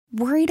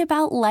Worried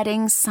about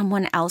letting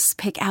someone else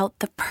pick out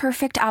the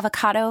perfect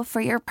avocado for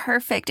your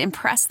perfect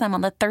impress them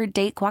on the third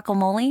date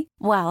guacamole?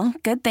 Well,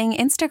 good thing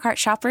Instacart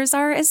shoppers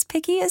are as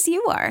picky as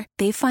you are.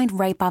 They find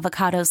ripe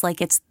avocados like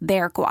it's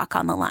their guac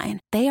on the line.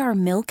 They are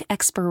milk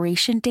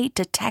expiration date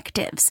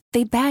detectives.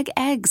 They bag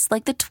eggs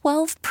like the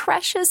 12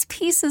 precious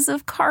pieces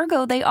of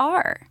cargo they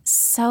are.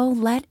 So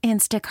let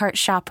Instacart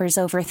shoppers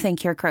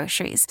overthink your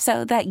groceries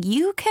so that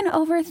you can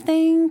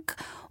overthink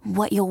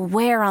what you'll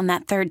wear on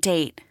that third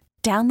date.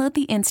 Download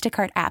the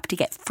Instacart app to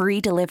get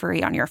free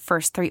delivery on your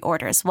first 3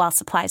 orders while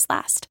supplies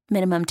last.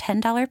 Minimum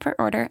 $10 per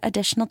order.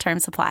 Additional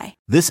terms apply.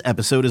 This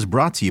episode is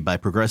brought to you by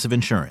Progressive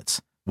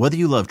Insurance. Whether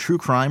you love true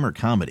crime or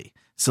comedy,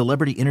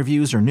 celebrity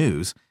interviews or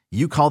news,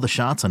 you call the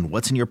shots on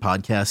what's in your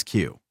podcast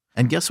queue.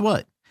 And guess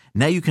what?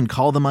 Now you can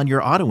call them on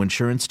your auto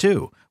insurance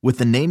too with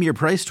the Name Your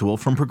Price tool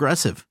from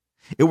Progressive.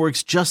 It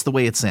works just the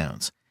way it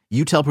sounds.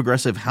 You tell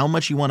Progressive how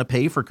much you want to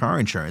pay for car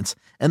insurance,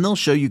 and they'll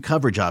show you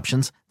coverage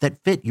options that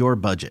fit your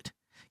budget.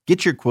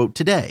 Get your quote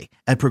today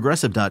at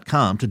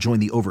Progressive.com to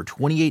join the over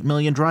 28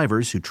 million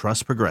drivers who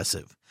trust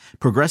Progressive.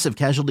 Progressive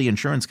Casualty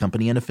Insurance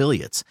Company and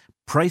Affiliates.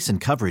 Price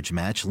and coverage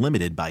match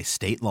limited by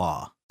state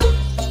law.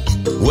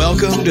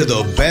 Welcome to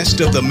the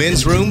Best of the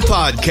Men's Room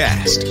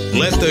podcast.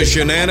 Let the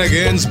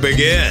shenanigans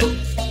begin.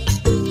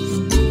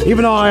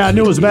 Even though I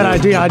knew it was a bad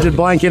idea, I did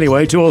blank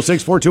anyway.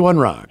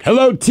 206-421-ROCK.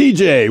 Hello,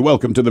 TJ.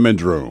 Welcome to the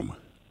Men's Room.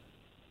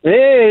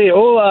 Hey,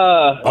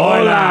 hola.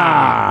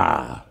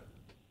 Hola.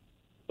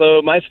 So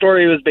my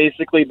story was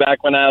basically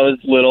back when I was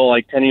little,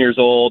 like 10 years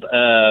old.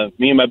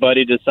 Me and my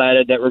buddy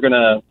decided that we're going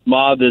to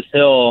mob this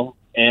hill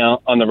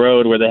on the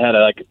road where they had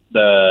like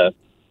the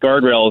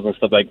guardrails and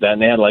stuff like that.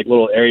 And they had like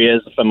little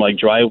areas from like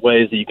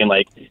driveways that you can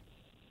like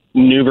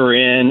maneuver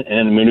in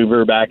and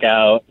maneuver back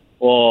out.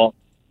 Well,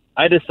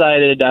 I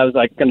decided I was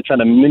like going to try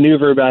to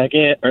maneuver back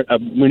in or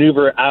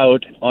maneuver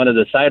out onto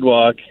the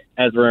sidewalk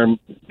as we're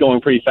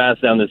going pretty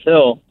fast down this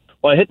hill.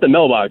 Well, I hit the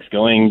mailbox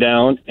going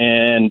down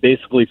and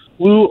basically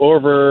flew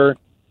over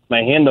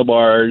my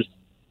handlebars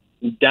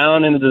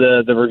down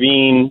into the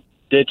ravine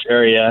ditch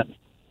area.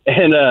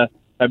 And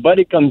my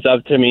buddy comes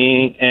up to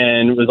me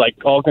and was like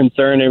all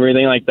concerned and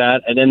everything like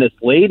that. And then this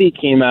lady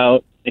came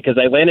out because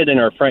I landed in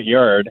her front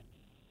yard.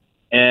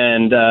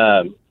 And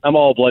I'm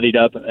all bloodied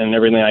up and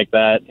everything like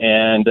that.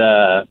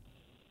 And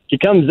she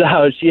comes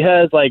out. She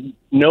has like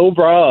no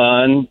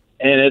bra on.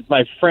 And it's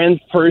my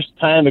friend's first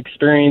time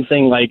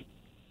experiencing like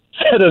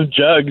set of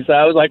jugs.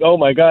 I was like, oh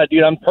my God,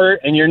 dude, I'm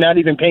hurt and you're not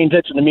even paying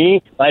attention to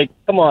me. Like,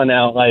 come on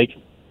now. Like,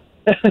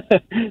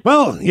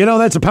 well, you know,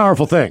 that's a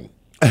powerful thing.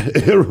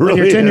 It really when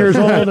you're 10 years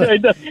old,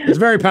 it's it's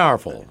very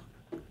powerful.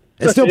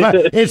 It's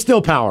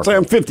still powerful. Say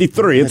I'm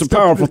 53. It's a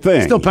powerful thing.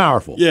 It's still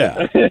powerful.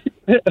 Yeah.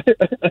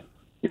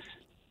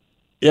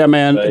 Yeah,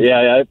 man.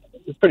 Yeah,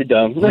 it's pretty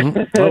dumb.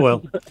 Mm-hmm. Oh,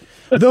 well.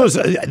 Those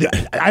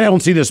I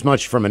don't see this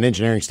much from an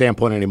engineering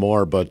standpoint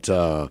anymore, but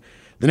the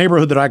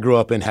neighborhood that I grew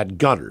up in had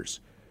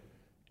gutters.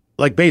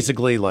 Like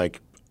basically like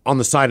on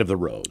the side of the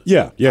road.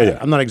 Yeah.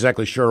 I'm not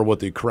exactly sure what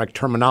the correct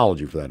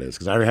terminology for that is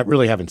because I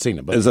really haven't seen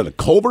it. But is it a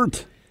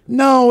culvert?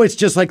 No, it's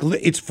just like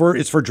it's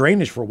for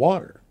drainage for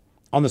water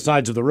on the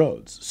sides of the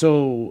roads.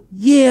 So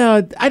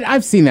yeah,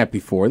 I've seen that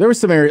before. There was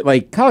some area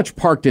like College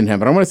Park didn't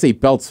have it. I want to say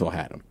Beltsville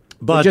had them.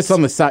 But just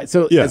on the side.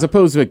 So as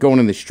opposed to it going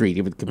in the street,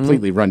 it would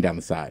completely run down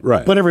the side.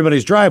 Right. But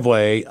everybody's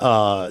driveway,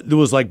 there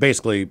was like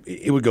basically,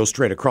 it would go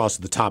straight across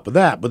the top of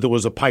that, but there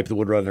was a pipe that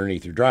would run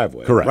underneath your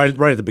driveway. Correct.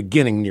 Right at the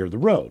beginning near the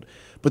road.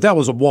 But that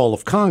was a wall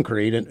of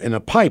concrete and a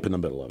pipe in the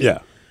middle of it. Yeah.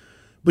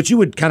 But you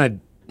would kind of,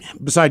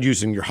 besides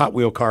using your Hot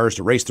Wheel cars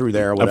to race through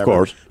there or whatever. Of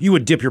course. You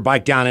would dip your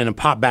bike down in and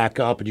pop back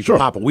up, and you could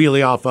pop a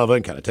wheelie off of it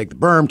and kind of take the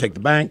berm, take the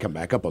bank, come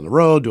back up on the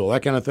road, do all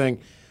that kind of thing.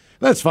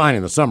 That's fine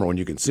in the summer when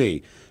you can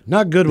see.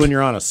 Not good when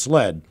you're on a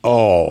sled.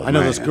 Oh, I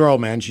know this girl,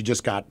 man. She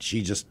just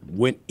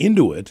went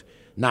into it,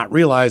 not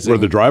realizing where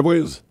the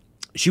driveway is.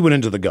 She went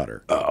into the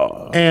gutter,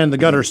 and the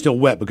gutter's still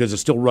wet because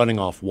it's still running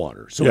off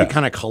water. So it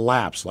kind of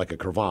collapsed like a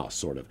crevasse,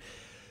 sort of.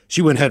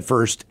 She went head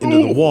first into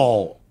the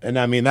wall, and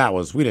I mean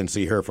we didn't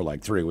see her for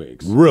like 3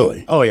 weeks.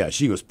 Really? Oh yeah,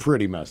 she was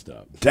pretty messed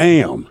up.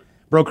 Damn.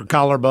 Broke her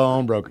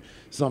collarbone, broke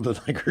something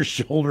like her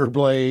shoulder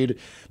blade,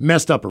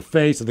 messed up her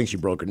face. I think she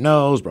broke her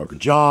nose, broke her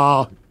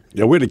jaw.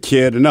 Yeah, we had a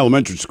kid in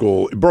elementary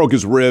school. He broke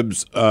his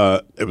ribs.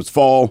 It was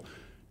fall,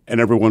 and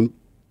everyone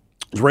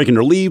was raking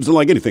their leaves. And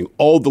like anything,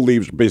 all the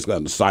leaves were basically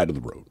on the side of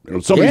the road. You know,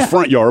 somebody's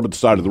front yard, but the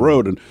side of the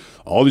road. And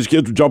all these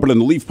kids were jumping in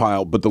the leaf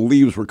pile, but the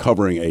leaves were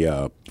covering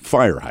a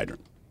fire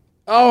hydrant.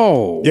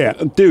 Oh. Yeah,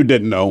 dude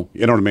didn't know.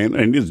 You know what I mean?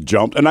 And he just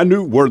jumped. And I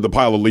knew where the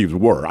pile of leaves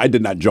were. I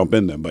did not jump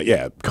in them, but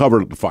yeah,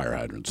 covered the fire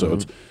hydrant. So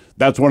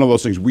that's one of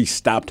those things. We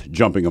stopped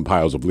jumping in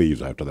piles of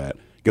leaves after that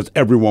because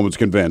everyone was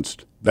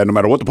convinced that no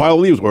matter what the pile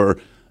of leaves were,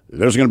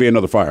 there's going to be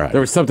another fire hydrant.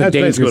 There was something That's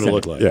dangerous basically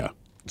what it looked like. Yeah.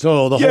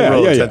 So the whole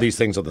road had these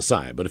things on the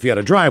side. But if you had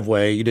a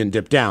driveway, you didn't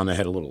dip down. They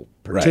had a little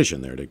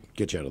partition there to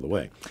get you out of the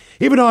way.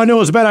 Even though I knew it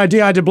was a bad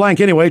idea, I did blank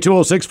anyway.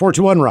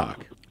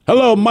 206-421-ROCK.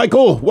 Hello,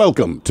 Michael.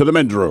 Welcome to the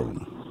Men's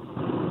Room.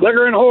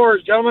 Liquor and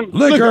whores, gentlemen.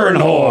 Liquor and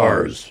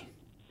whores.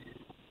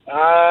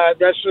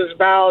 This was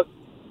about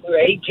We were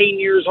 18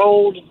 years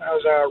old. I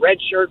was a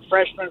redshirt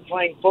freshman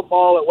playing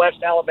football at West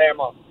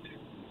Alabama.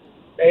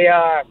 They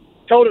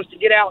told us to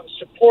get out and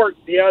support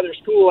the other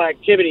school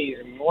activities,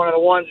 and one of the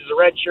ones as a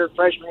redshirt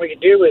freshman we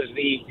could do is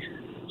the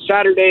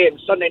Saturday and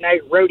Sunday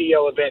night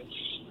rodeo events.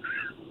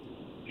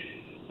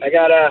 I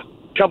got a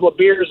couple of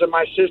beers in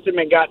my system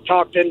and got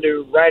talked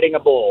into riding a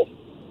bull.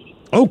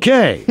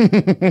 Okay.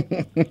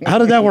 How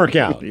did that work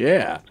out?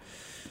 Yeah.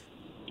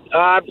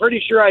 I'm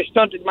pretty sure I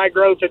stunted my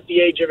growth at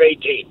the age of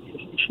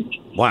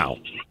 18. Wow.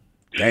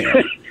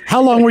 Damn.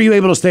 How long were you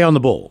able to stay on the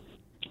bull?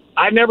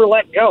 I never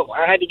let go.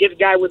 I had to get the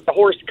guy with the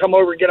horse to come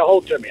over and get a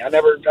hold to me.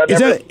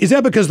 Is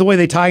that because the way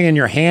they tie in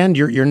your hand,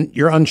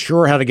 you're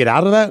unsure how to get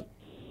out of that?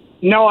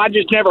 No, I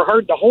just never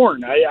heard the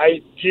horn.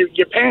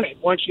 You panic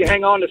once you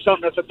hang on to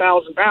something that's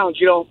 1,000 pounds.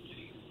 You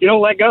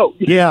don't let go.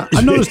 Yeah,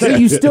 I noticed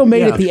that. You still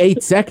made it the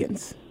 8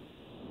 seconds.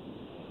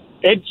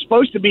 It's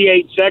supposed to be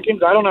 8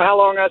 seconds. I don't know how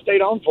long I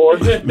stayed on for.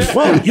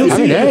 Well,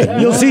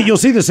 you'll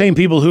see the same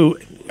people who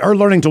are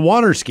learning to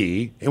water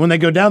ski, and when they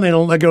go down, they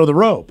don't let go of the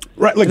rope.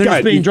 Right, like they're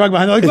just being dragged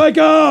behind. They're like, let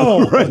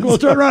go. Right. We'll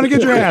turn around and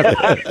get your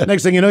ass.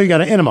 Next thing you know, you got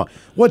an enema.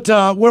 What?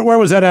 Where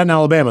was that at in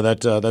Alabama?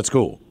 That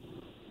school?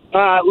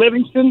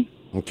 Livingston.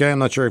 Okay, I'm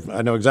not sure if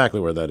I know exactly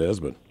where that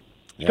is, but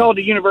it's called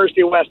the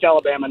University of West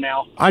Alabama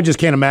now. I just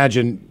can't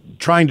imagine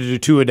trying to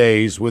do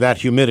 2-a-days with that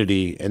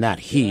humidity and that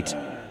heat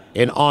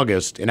in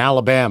August in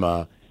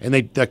Alabama, and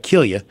they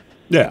kill you.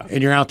 Yeah,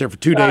 and you're out there for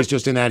 2 days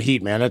just in that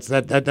heat, man.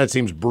 That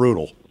seems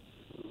brutal.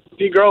 If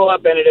you grow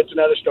up in it, it's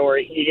another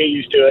story. You get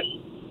used to it.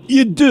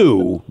 You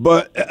do,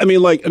 but I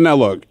mean, like, now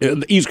look,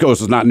 the East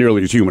Coast is not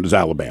nearly as humid as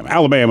Alabama.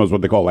 Alabama is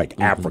what they call like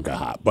Africa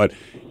hot. But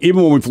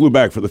even when we flew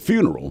back for the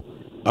funeral,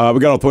 we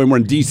got off the plane, we're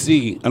in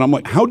D.C., and I'm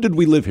like, how did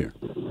we live here?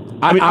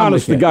 I mean,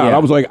 honest to God, I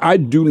was like, I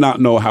do not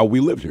know how we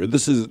lived here.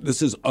 This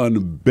is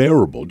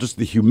unbearable. Just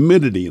the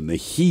humidity and the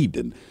heat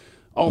and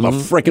all the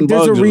freaking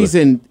bugs. There's a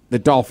reason the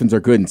Dolphins are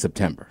good in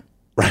September.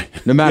 Right.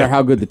 No matter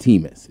how good the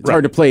team is. It's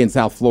hard to play in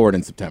South Florida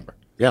in September.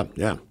 Yeah,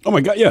 yeah. Oh,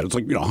 my God, yeah. It's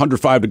like,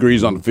 105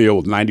 degrees on the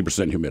field with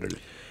 90% humidity.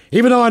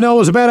 Even though I know it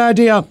was a bad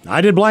idea, I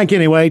did blank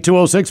anyway.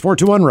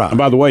 206-421-ROCK. And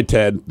by the way,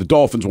 Ted, the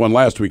Dolphins won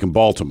last week in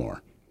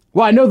Baltimore.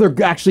 Well, I know they're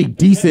actually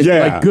decent,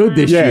 good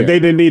this year. Yeah, they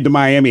didn't need the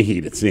Miami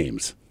heat, it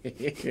seems.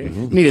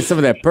 Needed some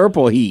of that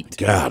purple heat.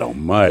 God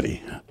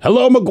almighty.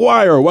 Hello,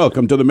 McGuire.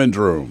 Welcome to the men's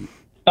room.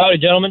 Howdy,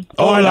 gentlemen.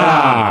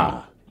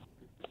 Hola.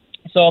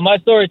 So my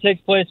story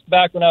takes place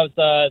back when I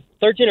was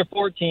 13 or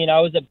 14. I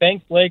was at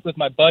Banks Lake with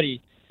my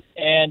buddy,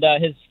 and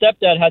his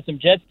stepdad had some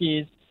jet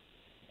skis.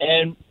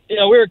 And, we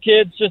were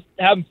kids just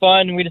having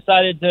fun, and we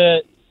decided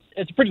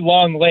it's a pretty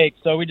long lake,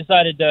 so we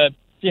decided to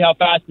see how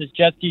fast this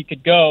jet ski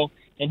could go.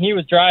 And he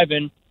was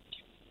driving,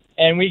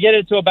 and we get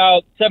it to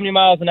about 70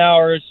 miles an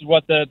hour is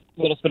what the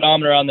little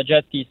speedometer on the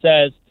jet ski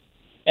says.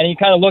 And he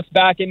kind of looks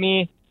back at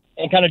me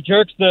and kind of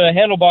jerks the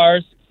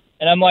handlebars,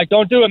 and I'm like,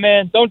 don't do it,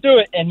 man, don't do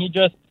it. And he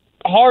just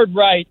hard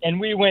right, and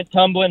we went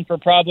tumbling for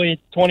probably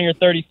 20 or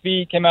 30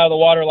 feet, came out of the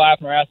water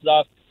laughing our asses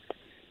off.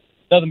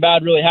 Nothing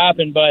bad really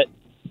happened, but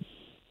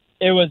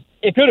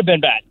it could have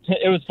been bad.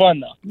 It was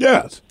fun, though.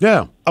 Yes.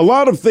 Yeah. A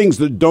lot of things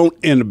that don't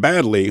end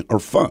badly are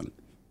fun.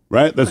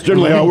 Right? That's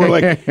generally how we're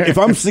like, if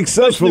I'm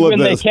successful at this.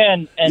 When they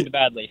can end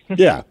badly.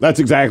 Yeah, that's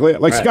exactly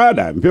it. Like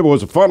skydiving. People,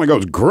 was it fun? I go, it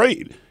was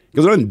great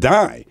because I didn't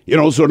die.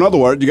 So in other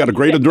words, you got a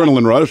great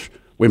adrenaline rush.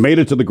 We made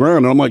it to the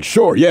ground. And I'm like,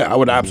 sure, yeah, I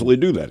would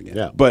absolutely do that again.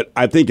 Yeah. But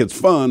I think it's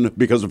fun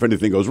because if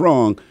anything goes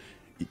wrong,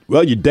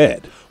 well, you're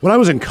dead. When I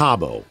was in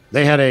Cabo,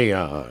 they had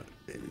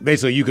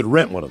basically you could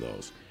rent one of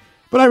those.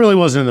 But I really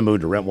wasn't in the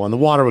mood to rent one. The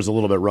water was a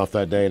little bit rough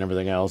that day and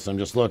everything else. I'm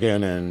just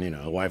looking, and,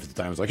 the wife at the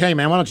time was like, hey,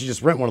 man, why don't you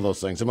just rent one of those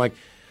things? I'm like,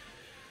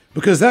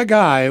 because that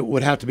guy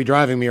would have to be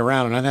driving me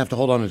around, and I'd have to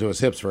hold on to his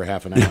hips for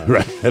half an hour.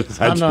 Right.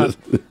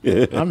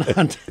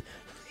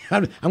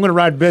 I'm going to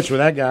ride bitch with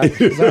that guy.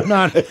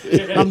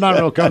 I'm not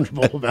real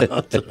comfortable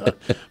about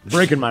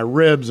breaking my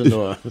ribs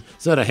into a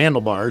set of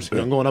handlebars.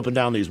 I'm going up and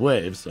down these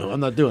waves, so I'm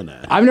not doing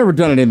that. I've never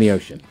done it in the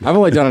ocean. I've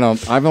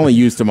only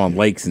used them on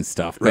lakes and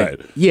stuff. But right.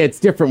 Yeah,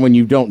 it's different when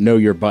you don't know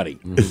your buddy.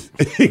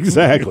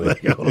 Exactly.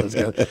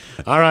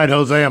 All right,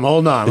 Jose, I'm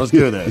holding on. Let's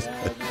do this.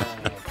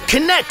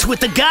 Connect with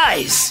the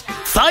guys.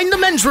 Find the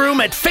men's room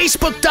at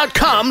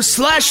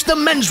facebook.com/the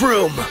men's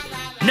room.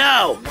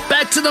 Now,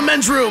 back to the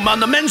men's room on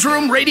the Men's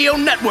Room Radio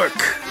Network.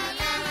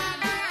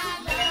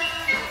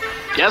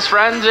 Yes,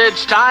 friends,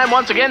 it's time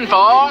once again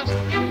for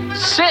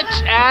Sit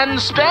and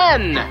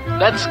Spin.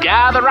 Let's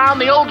gather around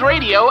the old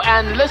radio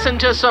and listen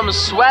to some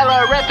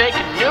swellerific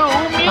new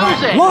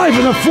music. Live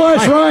in the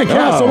flesh, Ryan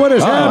Castle. What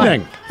is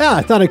happening? Yeah,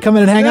 I thought I'd come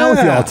in and hang out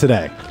with you all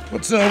today.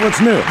 What's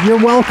new?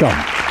 You're welcome.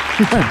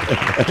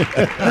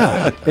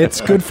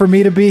 It's good for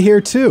me to be here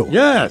too.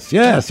 Yes.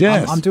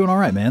 I'm doing all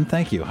right, man.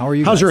 Thank you. How are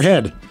you? How's your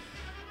head?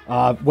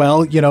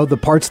 Well, the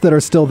parts that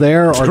are still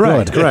there are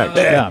good. Correct.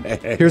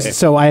 Yeah.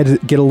 So I had to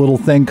get a little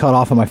thing cut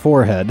off of my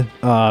forehead.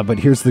 But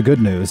here's the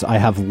good news: I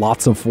have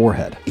lots of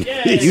forehead. You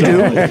do?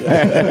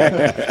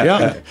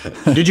 Yeah.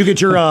 Did you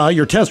get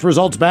your test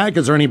results back?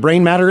 Is there any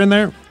brain matter in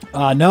there?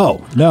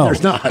 No.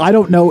 There's not. I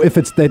don't know if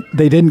it's that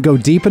they didn't go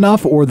deep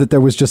enough or that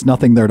there was just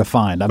nothing there to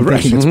find. I'm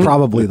thinking it's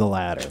probably the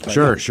latter.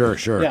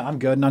 Sure. Yeah, I'm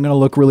good, and I'm going to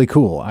look really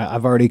cool.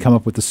 I've already come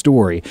up with the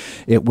story.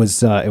 It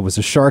was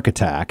a shark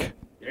attack.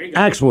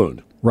 Axe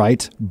wound.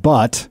 Right,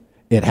 but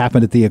it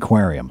happened at the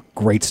aquarium.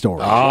 Great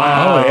story.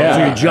 Oh, yeah.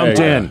 So you jumped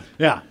in.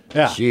 Yeah.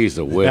 Jeez,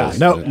 the whiz.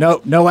 Yeah,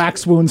 no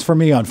axe wounds for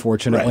me,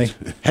 unfortunately.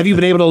 Right. Have you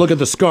been able to look at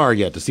the scar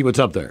yet to see what's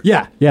up there?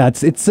 Yeah.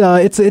 It's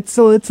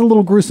a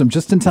little gruesome.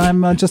 Just in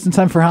time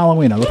for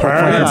Halloween. I look like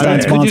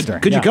Frankenstein's monster.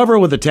 Could you cover it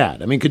with a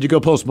tat? I mean, could you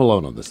go Post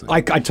Malone on this thing?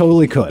 I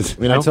totally could.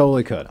 You know? I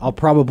totally could. I'll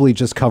probably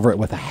just cover it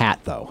with a hat,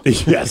 though.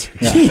 Yes.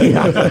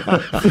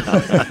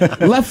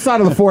 Left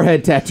side of the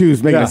forehead tattoo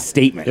is making a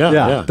statement.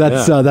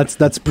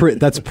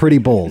 That's pretty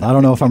bold. I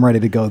don't know if I'm ready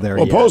to go there.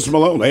 Well, yet. Post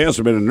Malone, they asked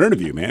him in an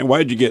interview, man,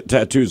 why'd you get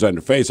tattoos on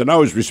your face? And I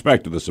always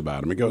respected this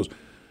about him. He goes,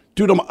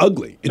 dude, I'm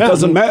ugly. It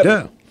doesn't matter.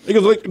 Yeah. He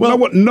goes,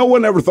 no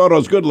one ever thought I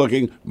was good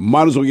looking.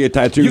 Might as well get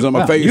tattoos on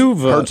my face.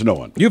 Hurts no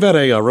one. You've had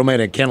a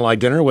romantic candlelight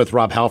dinner with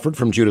Rob Halford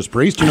from Judas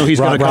Priest. You know he's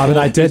got a couple. Rob and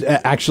I did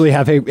actually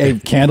have a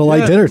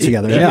candlelight dinner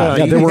together.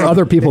 Yeah, there were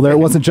other people there. It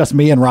wasn't just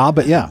me and Rob,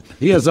 but yeah.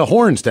 He has a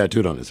horns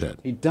tattooed on his head.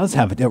 He does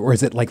have it, or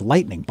is it like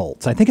lightning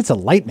bolts? I think it's a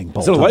lightning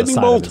bolt. Is it a lightning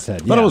bolt? His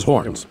head. But it was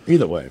horns.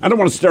 Either way. I don't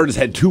want to start his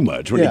head too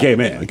much when he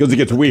came in because it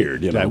gets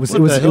weird. You know? It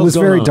was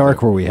very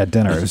dark where we had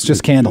dinner. It was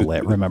just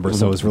candlelit, remember?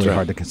 So it was really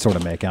hard to sort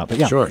of make out. But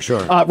yeah. Sure.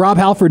 Rob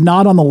Halford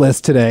not on the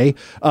list today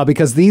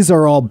because these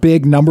are all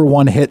big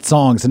 #1 hit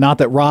songs, and not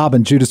that Rob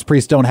and Judas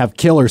Priest don't have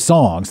killer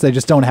songs. They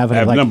just don't have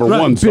any number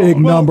one big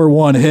song.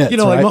 #1 hits. You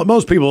know, right? like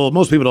most people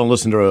don't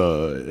listen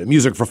to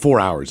music for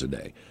 4 hours a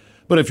day.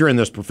 But if you're in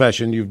this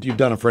profession, you've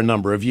done it for a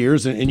number of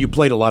years, and you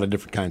played a lot of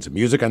different kinds of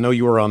music. I know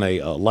you were on a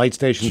light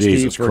station,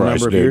 Steve, for a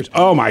number of years.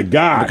 Oh, my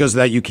God. Because of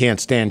that, you can't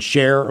stand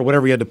Cher or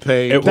whatever you had to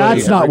pay.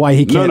 That's not why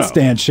he can't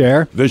stand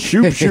Cher. The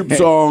Shoop Shoop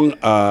song,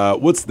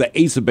 what's the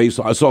Ace of Base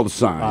song? I saw the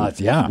sign.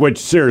 Yeah. Which,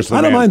 seriously,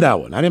 I don't man, mind that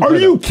one. Are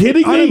you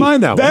kidding me? I didn't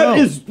mind that one. That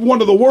is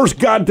one of the worst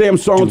goddamn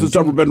songs that's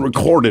ever been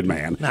recorded,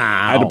 man.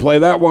 I had to play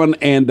that one,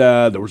 and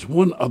there was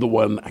one other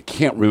one. I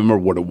can't remember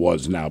what it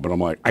was now, but I'm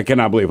like, I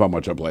cannot believe how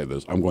much I played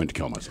this. I'm going to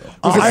kill myself.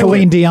 Was it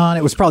Celine Dion?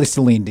 It was probably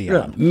Celine Dion.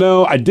 Yeah.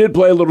 No, I did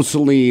play a little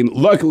Celine.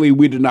 Luckily,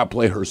 we did not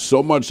play her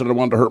so much that I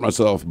wanted to hurt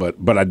myself, but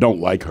I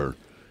don't like her.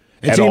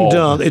 It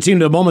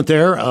seemed a moment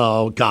there,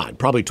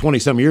 probably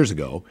 20-some years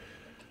ago,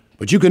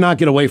 but you could not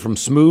get away from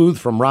Smooth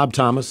from Rob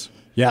Thomas.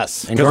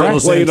 Yes. And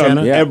Carlos played on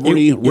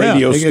every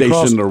radio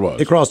station there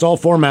was. It crossed all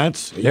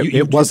formats.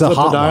 It was a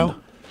hot one.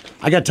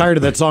 I got tired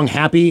of that song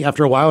 "Happy"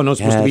 after a while. I know it's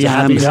supposed to be a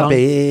happy song.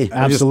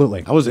 Absolutely.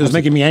 It was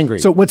making me angry.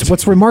 So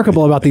what's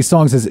remarkable about these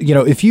songs is,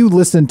 if you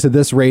listen to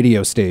this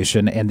radio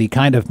station and the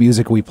kind of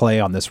music we play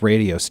on this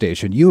radio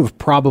station, you have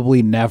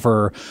probably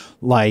never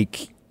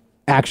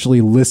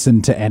actually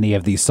listened to any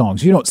of these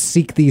songs. You don't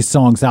seek these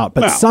songs out,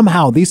 but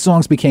somehow these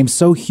songs became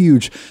so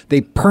huge, they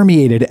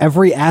permeated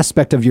every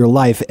aspect of your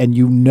life, and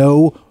you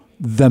know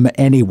them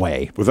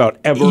anyway, without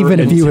ever even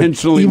if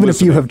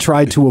you have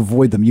tried to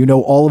avoid them. You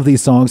know all of these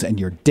songs, and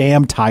you're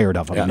damn tired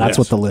of them, and that's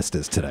what the list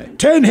is today.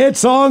 10 hit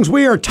songs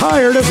we are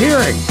tired of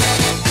hearing.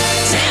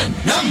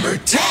 Number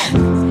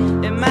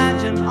 10.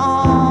 Imagine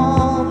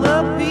all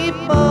the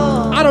people.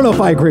 I don't know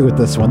if I agree with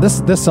this one.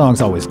 This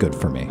song's always good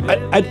for me.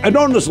 I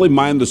don't necessarily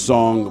mind the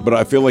song, but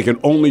I feel like it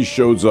only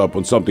shows up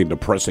when something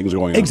depressing is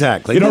going on.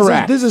 Exactly.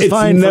 This is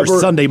fine for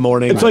Sunday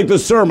morning. It's like the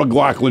Sarah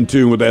McLachlan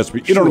tune with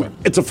SB.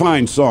 It's a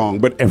fine song,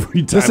 but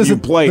every time you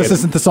play this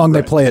isn't the song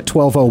they play at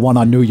 12:01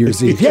 on New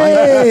Year's Eve.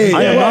 Yay!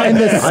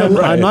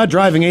 I'm not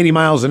driving 80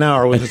 miles an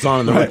hour with this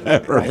on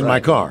in my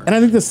car. And I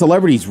think the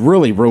celebrities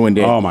really ruined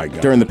it. Oh my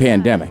God. During the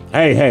pandemic.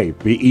 Hey,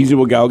 be easy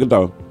with Gal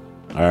Gadot.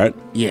 All right?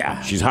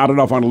 Yeah. She's hot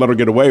enough on to let her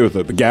get away with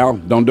it. But Gal,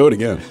 don't do it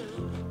again.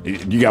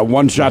 You got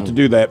one shot to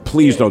do that.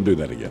 Please don't do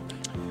that again.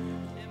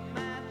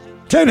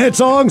 10 hit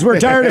songs we're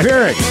tired of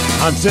hearing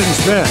on Sit and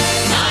Spin.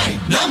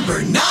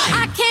 Number 9.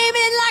 I came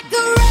in like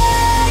a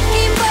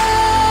wrecking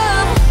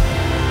ball.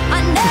 I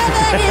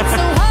never hit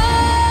so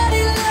hard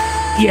in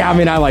love. Yeah, I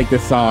mean, I like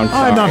this song.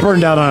 I'm not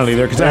burned out on it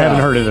either because I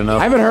haven't heard it enough.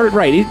 I haven't heard it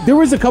right. There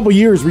was a couple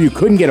years where you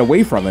couldn't get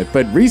away from it,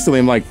 but recently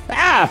I'm like,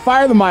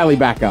 fire the Miley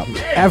back up.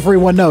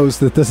 Everyone knows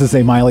that this is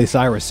a Miley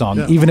Cyrus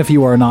song, even if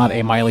you are not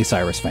a Miley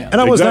Cyrus fan. And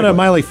I was not a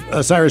Miley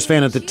Cyrus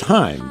fan at the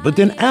time, but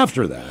then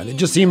after that, it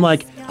just seemed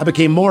like I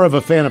became more of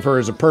a fan of her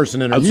as a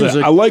person and her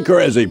music. I like her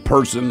as a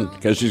person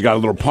because she's got a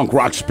little punk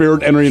rock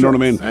spirit in her, you know what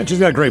I mean? And she's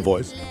got a great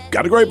voice.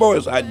 Got a great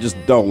voice. I just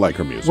don't like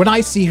her music. When I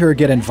see her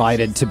get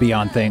invited to be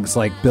on things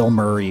like Bill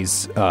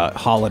Murray's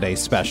holiday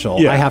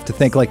special, I have to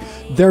think,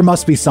 there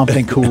must be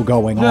something cool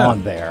going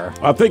on there.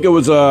 I think it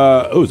was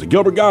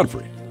Gilbert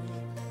Gottfried.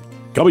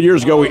 A couple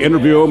years ago, we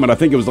interviewed him, and I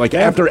think it was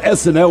after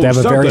SNL. They have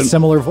a very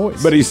similar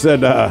voice. But he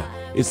said,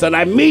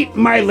 I meet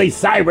Miley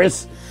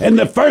Cyrus, and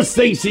the first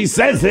thing she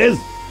says is,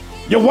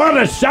 "You want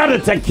a shot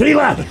of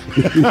tequila?"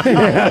 We're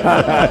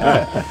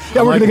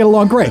going to get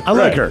along great. I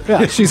like her.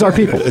 Yeah, she's our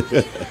people.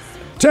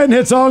 10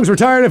 hit songs we're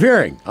tired of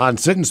hearing on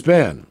Sit and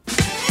Spin.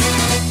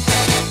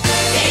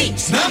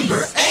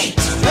 Number 8.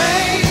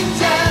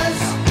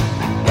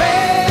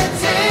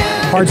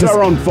 It's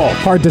our own fault.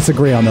 Hard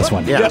disagree on this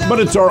one. Yeah, but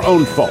it's our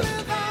own fault.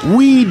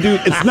 We do.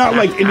 It's not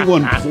like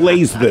anyone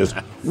plays this.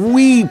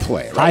 We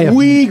play it. Right?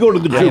 We go to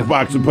the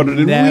jukebox and put it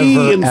in.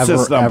 We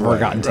insist on ever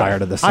gotten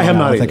tired of this song. I have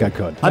not. I don't think I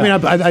could. I mean,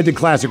 I did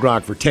classic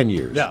rock for 10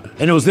 years. Yeah.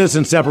 And it was this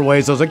in separate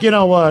ways. I was like, you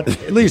know what?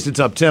 At least it's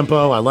up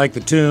tempo. I like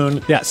the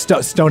tune. Yeah,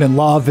 Stone in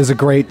Love is a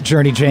great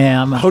Journey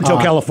jam. Hotel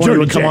California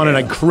would come on and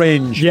I'd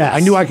cringe. Yes. I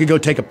knew I could go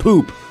take a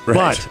poop,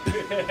 but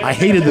I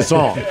hated the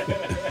song.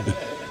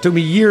 Took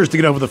me years to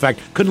get over the fact.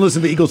 Couldn't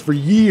listen to the Eagles for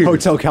years.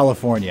 Hotel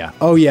California.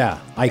 Oh, yeah.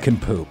 I can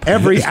poop.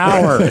 Every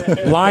hour.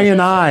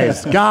 Lion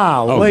Eyes.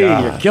 Golly,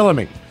 you're killing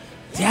me.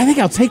 See, I think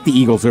I'll take the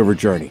Eagles over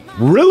Journey.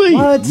 Really?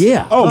 What?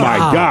 Yeah. Oh, my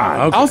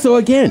God. Okay. Also,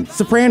 again,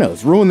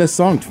 Sopranos ruined this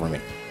song for me.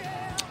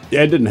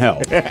 Yeah, it didn't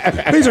help.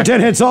 These are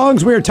 10 hit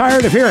songs we are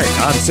tired of hearing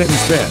on Sit and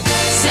Spin.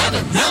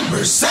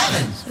 Number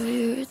 7. So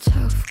you're a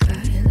tough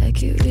guy, like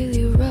you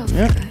really rough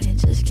guy.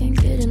 Just can't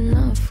get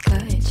enough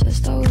guy,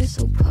 just always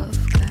so puff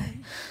guy.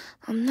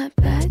 I'm that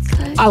bad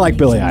type. I like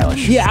Billie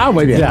Eilish.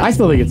 Yeah, I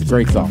still think it's a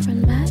great song.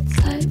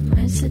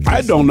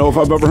 I don't know if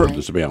I've ever heard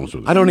this, to be honest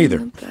with you. I don't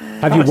either.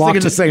 Have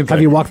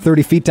you walked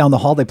 30 feet down the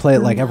hall? They play it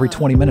like every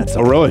 20 minutes.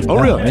 Oh, really? Oh,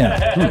 really?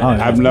 Yeah.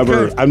 I've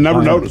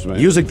never noticed, man.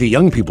 Music the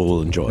young people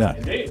will enjoy.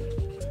 Yeah.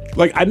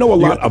 Like, I know a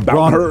lot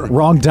about her.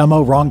 Wrong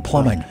demo, wrong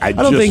plumbing. I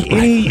don't think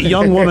any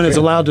young woman is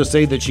allowed to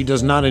say that she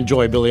does not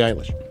enjoy Billie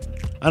Eilish.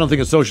 I don't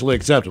think it's socially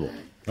acceptable.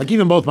 Like,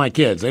 even both my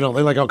kids, they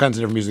like all kinds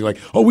of different music. Like,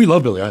 oh, we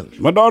love Billie Eilish.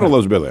 My daughter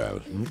loves Billie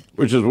Eilish,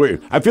 which is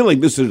weird. I feel like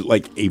this is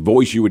like a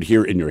voice you would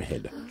hear in your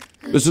head.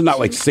 This is not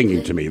like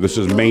singing to me. This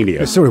is mania.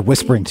 You're sort of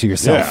whispering to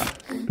yourself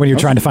when you're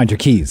trying to find your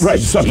keys. Right.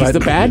 He's the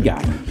bad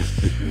guy.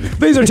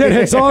 These are 10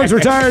 hit songs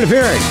we're tired of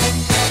hearing.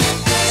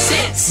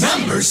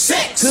 Number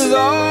 6. 'Cause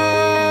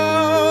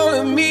all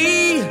of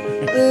me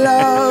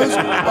loves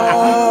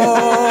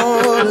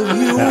all of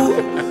you.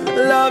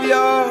 Love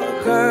your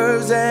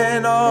curves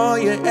and all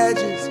your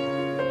edges,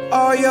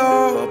 all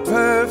your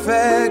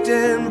perfect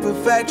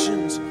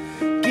imperfections.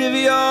 Give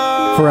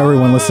your For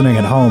everyone listening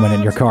at home and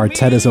in your car,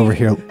 Ted is over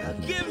here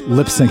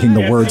lip syncing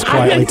the words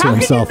quietly to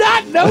himself. How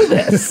can you not know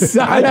this?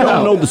 I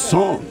don't know the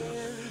song.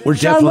 We're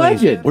John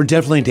Legend. We're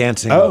definitely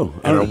dancing at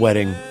our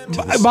wedding.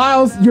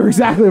 Miles, you're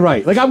exactly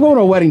right. Like, I'm going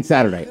to a wedding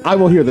Saturday. I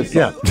will hear this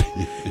song.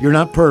 Yeah. You're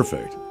not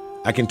perfect.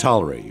 I can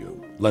tolerate you.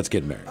 Let's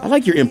get married. I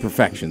like your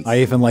imperfections. I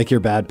even like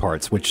your bad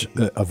parts,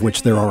 of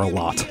which there are a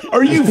lot.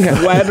 Are you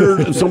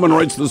flattered if someone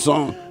writes the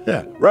song?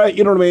 Yeah. Right?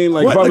 You know what I mean?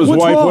 Like, if I'm his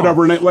what's wife, wrong?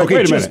 whatever. Like, Okay,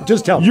 wait a just- minute.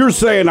 just tell me. You're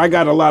saying I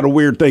got a lot of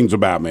weird things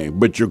about me,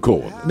 but you're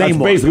cool. That's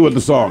one. basically what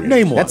the song is.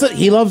 Name one. That's it.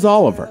 He loves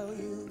Oliver.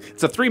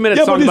 It's a 3-minute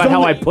Yeah, but song he's about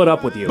how only- I put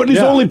up with you. But he's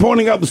only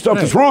pointing out the stuff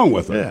that's wrong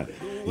with him. Yeah.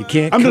 You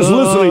can't. I'm just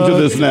listening to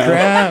this now.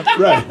 Crap.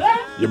 Right.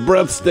 Your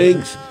breath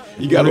stinks.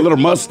 You got a little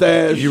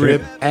mustache. You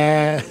rip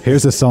ass.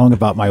 Here's a song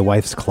about my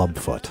wife's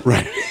clubfoot.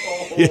 Right.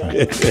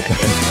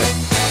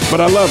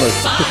 But I love her.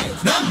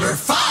 Number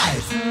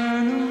 5.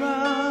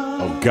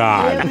 Oh,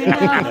 God.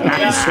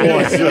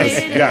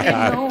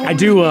 God. I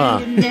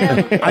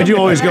do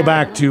always go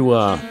back to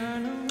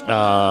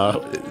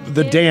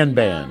the Dan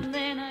Band.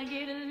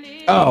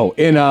 Oh,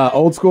 in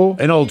Old School?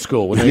 In Old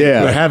School, when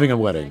they're having a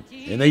wedding.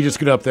 And they just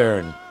get up there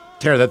and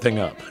tear that thing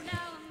up.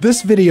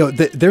 This video,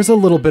 there's a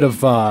little bit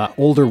of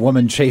older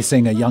woman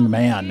chasing a young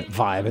man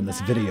vibe in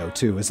this video,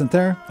 too, isn't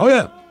there? Oh,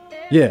 yeah.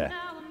 Yeah.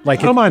 Like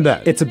I don't mind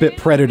that. It's a bit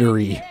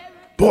predatory.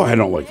 Boy, I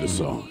don't like this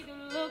song.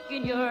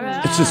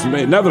 It's just,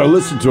 man, now that I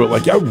listen to it,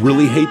 like, I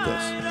really hate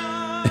this.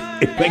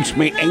 It makes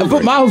me angry.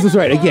 But Miles is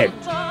right. Again,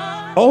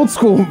 Old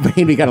School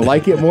made me kind of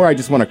like it more. I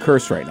just want to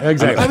curse right now.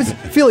 Exactly. I was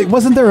feeling,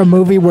 wasn't there a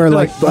movie where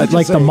like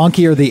the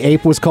monkey or the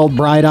ape was called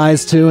Bright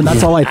Eyes too? And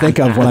that's all I think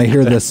of when I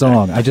hear this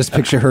song. I just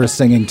picture her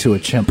singing to a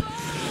chimp.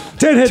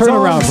 10 hits Turn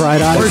around,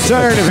 Bright Eyes. We're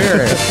tired of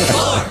hearing.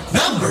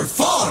 Number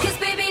 4. 'Cause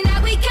baby,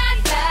 now we got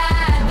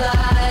bad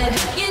blood.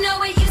 You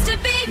know it used to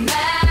be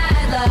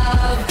mad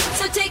love.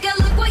 So take a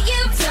look what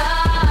you've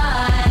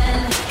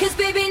done. 'Cause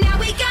baby, now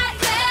we got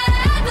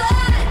bad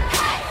blood.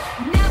 Hey,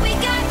 now we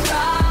got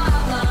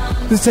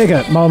problems. Let's take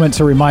a moment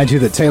to remind you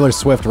that Taylor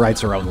Swift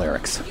writes her own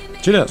lyrics.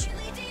 She does.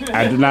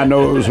 I did not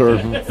know it was her,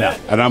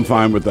 and I'm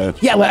fine with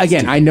that. Yeah, well,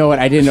 again, I know it.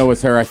 I didn't know it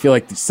was her. I feel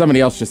like somebody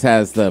else just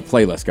has the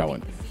playlist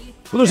going.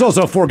 Well, there's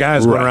also 4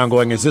 guys going around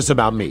going, is this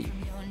about me?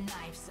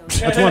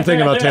 That's one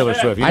thing about Taylor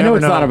Swift. You I know never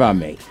it's not about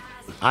me.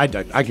 I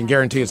can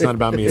guarantee it's not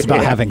about me. It's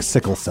about having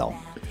sickle cell.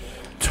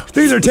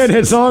 These are 10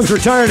 hit songs we're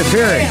tired of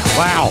hearing.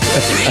 Wow.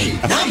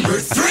 Number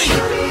 3.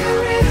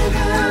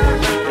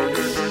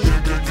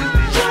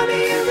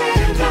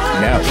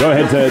 No. Go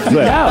ahead, Ted.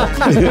 No.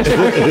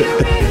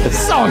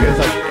 This song is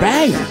a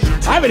banger.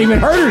 I haven't even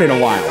heard it in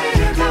a while.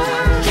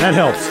 That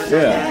helps.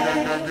 Yeah.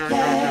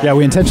 Yeah,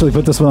 we intentionally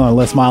put this one on our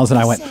list, Miles, and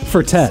I went,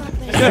 for Ted.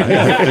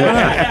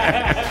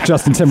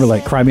 Justin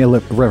Timberlake, Cry Me a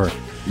River.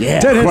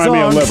 Yeah. 10 hit Cry me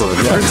a songs liver.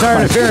 we're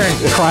tired of hearing.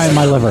 Cry in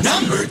my liver.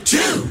 Number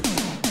 2.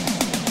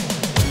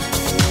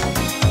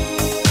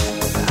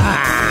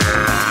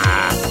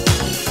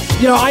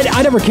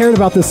 I never cared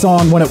about this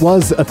song when it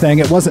was a thing.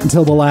 It wasn't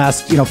until the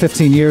last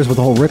 15 years with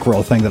the whole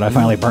Rickroll thing that I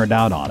finally burned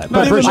out on it.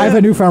 But I have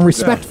a newfound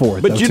respect for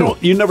it. But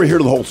you never hear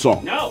the whole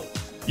song. No.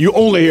 You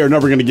only hear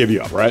 "Never Gonna Give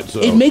You Up," right? So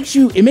it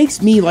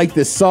makes me like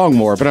this song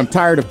more, but I'm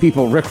tired of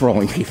people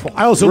rickrolling people.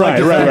 I also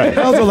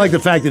like the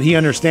fact that he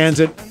understands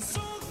it.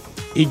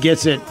 He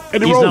gets it.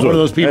 And he's not one of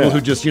those people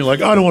who just, I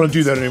don't want to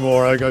do that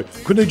anymore.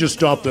 Couldn't they just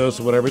stop this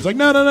or whatever? He's like,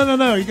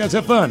 no. You guys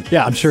have fun.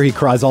 Yeah, I'm sure he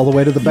cries all the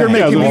way to the bank.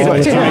 You're making me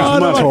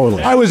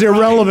totally. I was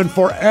irrelevant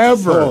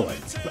forever.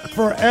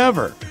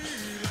 Forever.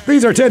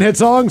 These are 10 hit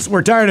songs.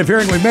 We're tired of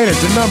hearing we made it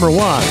to number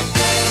one.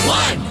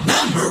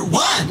 Number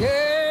one.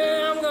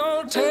 Yeah, I'm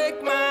gonna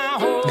take my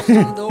horse to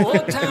the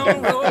old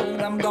town road.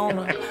 I'm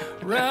gonna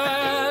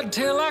ride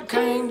till I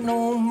can't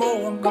no more.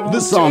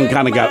 This song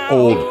kind of got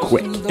old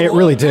quick. It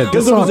really did.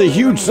 Because it was a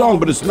huge song,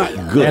 but it's not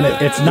good. And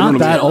it's not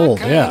that old,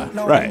 yeah.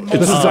 Right.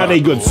 It's not a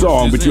good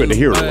song, but you had to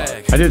hear it a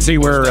lot. I did see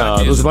where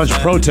there was a bunch of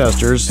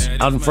protesters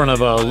out in front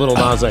of a Lil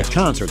Nas X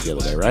concert the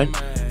other day, right?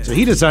 So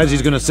he decides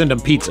he's going to send them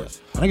pizza.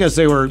 I guess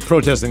they were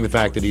protesting the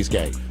fact that he's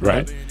gay,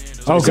 right?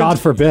 So God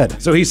forbid.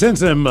 So he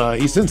sends them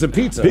pizza.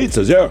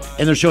 Pizzas, yeah.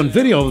 And they're showing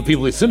video of the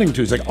people he's sending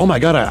to. He's like, oh my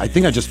God, I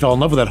think I just fell in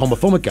love with that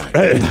homophobic guy.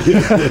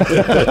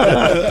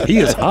 He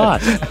is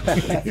hot.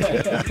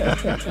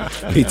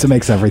 Pizza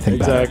makes everything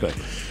better. Exactly.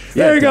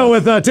 There you go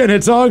with 10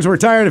 hit songs. We're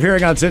tired of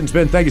hearing on Sit and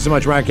Spin. Thank you so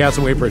much, Ryan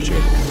Castle. We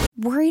appreciate it.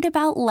 Worried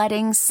about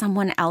letting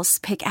someone else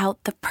pick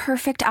out the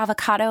perfect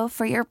avocado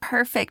for your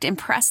perfect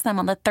impress them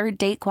on the third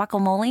date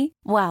guacamole?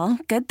 Well,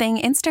 good thing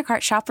Instacart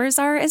shoppers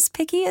are as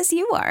picky as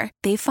you are.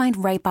 They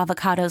find ripe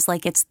avocados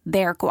like it's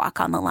their guac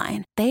on the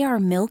line. They are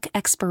milk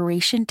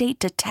expiration date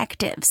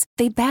detectives.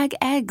 They bag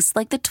eggs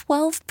like the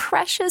 12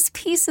 precious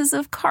pieces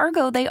of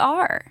cargo they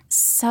are.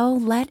 So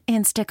let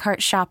Instacart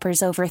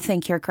shoppers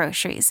overthink your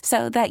groceries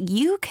so that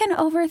you can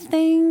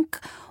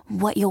overthink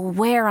what you'll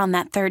wear on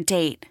that third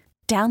date.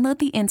 Download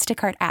the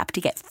Instacart app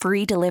to get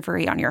free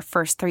delivery on your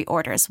first 3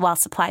 orders while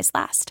supplies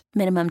last.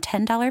 Minimum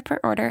 $10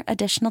 per order.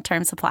 Additional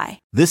terms apply.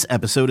 This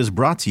episode is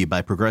brought to you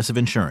by Progressive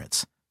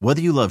Insurance.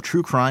 Whether you love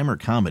true crime or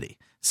comedy,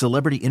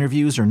 celebrity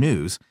interviews or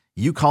news,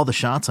 you call the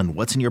shots on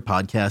what's in your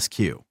podcast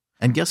queue.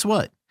 And guess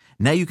what?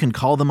 Now you can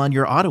call them on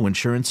your auto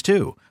insurance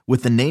too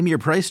with the Name Your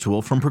Price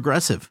tool from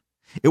Progressive.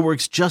 It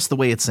works just the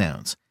way it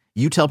sounds.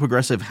 You tell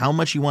Progressive how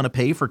much you want to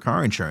pay for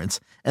car insurance,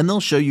 and they'll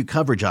show you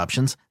coverage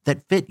options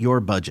that fit your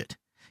budget.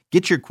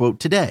 Get your quote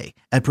today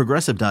at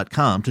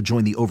Progressive.com to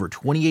join the over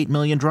 28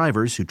 million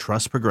drivers who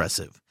trust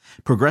Progressive.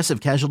 Progressive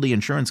Casualty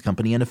Insurance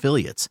Company and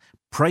Affiliates.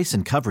 Price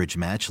and coverage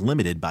match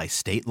limited by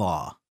state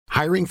law.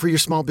 Hiring for your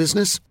small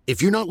business?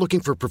 If you're not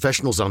looking for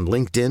professionals on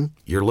LinkedIn,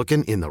 you're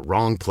looking in the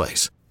wrong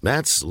place.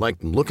 That's like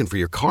looking for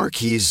your car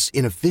keys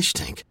in a fish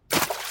tank.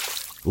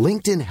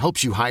 LinkedIn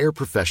helps you hire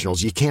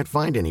professionals you can't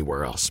find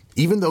anywhere else,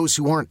 even those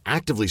who aren't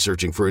actively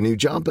searching for a new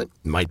job but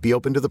might be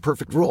open to the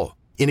perfect role.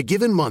 In a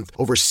given month,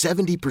 over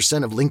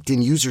 70% of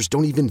LinkedIn users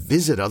don't even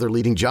visit other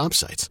leading job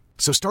sites.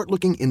 So start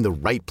looking in the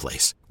right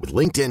place. With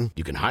LinkedIn,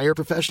 you can hire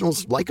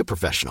professionals like a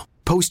professional.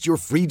 Post your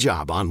free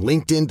job on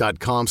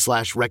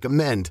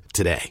linkedin.com/recommend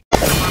today.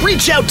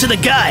 Reach out to the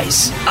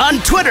guys on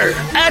Twitter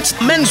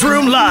 @Men's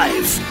Room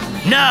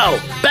Live. Now,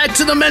 back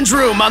to the Men's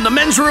Room on the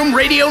Men's Room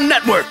Radio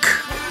Network.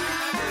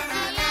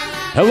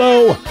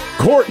 Hello,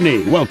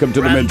 Courtney. Welcome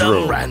to the Men's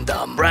Room.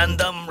 Random.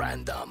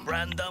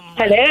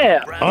 Hello.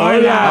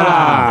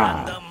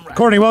 Hola.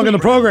 Courtney, welcome to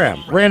the program.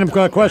 Random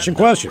question.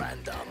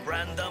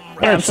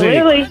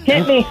 Absolutely.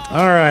 Hit me.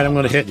 All right, I'm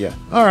going to hit you.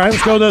 All right,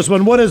 let's go this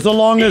one. What is the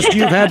longest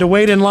you've had to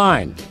wait in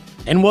line?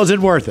 And was it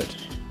worth it?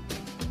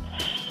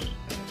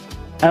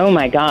 Oh,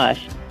 my gosh.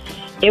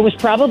 It was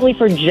probably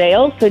for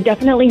jail, so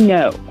definitely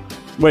no.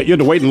 Wait, you had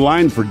to wait in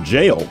line for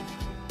jail?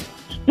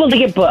 Well, to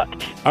get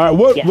booked. All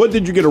right, what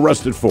did you get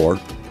arrested for?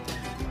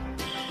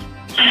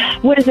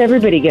 What does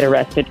everybody get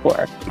arrested for?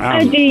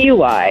 A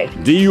DUI.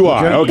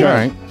 DUI, okay. All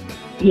right.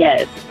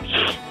 Yes.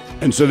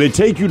 And so they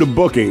take you to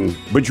booking,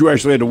 but you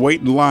actually had to wait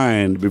in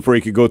line before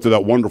you could go through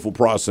that wonderful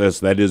process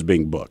that is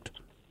being booked.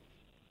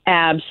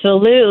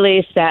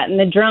 Absolutely. Sat in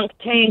the drunk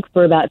tank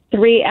for about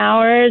 3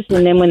 hours,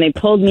 and then when they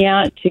pulled me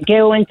out to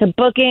go into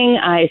booking,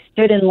 I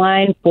stood in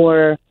line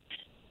for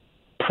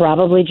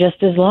probably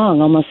just as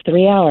long, almost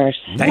 3 hours.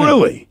 Damn.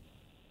 Really?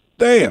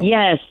 Damn.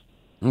 Yes.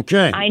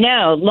 Okay. I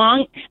know.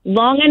 Long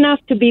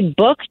enough to be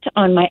booked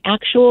on my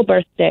actual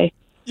birthday.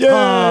 Yeah.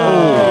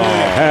 Oh.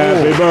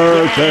 Happy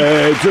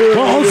birthday to you.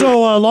 Well,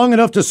 also long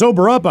enough to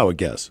sober up, I would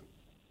guess.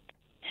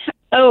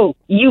 Oh,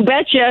 you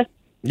betcha.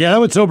 Yeah, that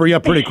would sober you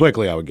up pretty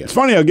quickly, I would guess. It's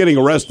funny how getting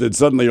arrested,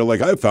 suddenly you're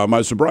like, I found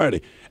my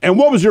sobriety. And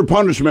what was your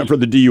punishment for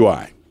the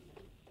DUI?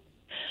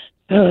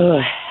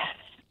 2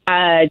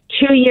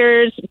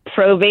 years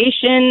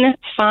probation,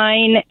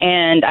 fine,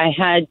 and I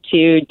had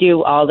to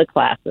do all the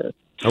classes.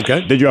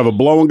 Okay. Did you have a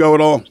blow and go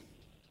at all?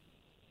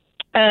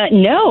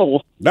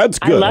 No. That's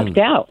good. I lucked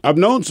out. I've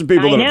known some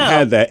people that have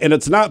had that, and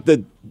it's not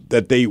that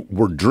they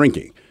were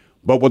drinking,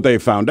 but what they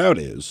found out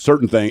is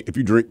certain thing. If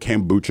you drink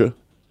kombucha,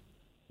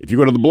 If you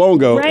go to the Blow and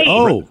Go,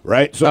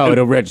 right? So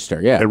it'll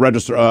register, yeah. It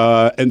register,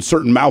 and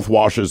certain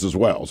mouthwashes as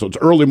well. So it's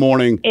early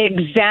morning.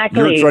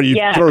 Exactly.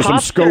 You throw some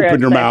scope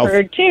in your mouth. I've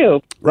heard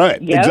too. Right,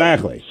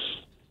 exactly.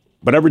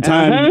 But every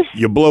time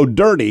you blow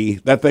dirty,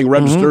 that thing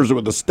registers it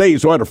with the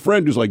state. So I had a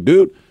friend who's like,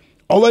 dude,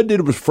 all I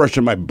did was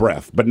freshen my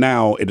breath. But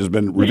now it has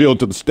been revealed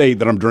to the state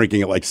that I'm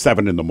drinking at like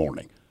 7 in the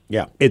morning.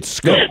 Yeah. It's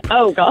scope.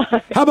 Oh, God.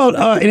 How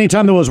about any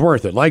time that was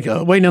worth it? Like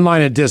waiting in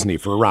line at Disney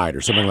for a ride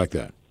or something like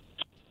that?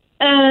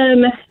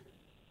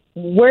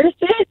 Worth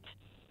it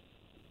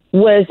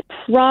was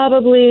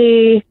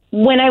probably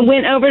when I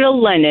went over to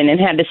London and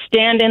had to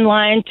stand in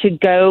line to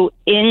go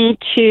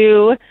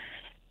into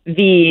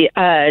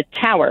the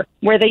tower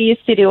where they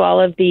used to do all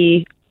of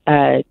the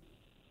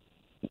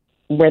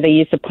where they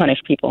used to punish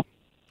people.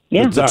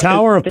 Yeah, the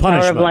Tower of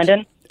Punishment. Tower of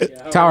London.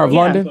 Tower of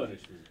London.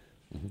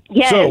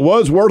 Yes. So it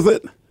was worth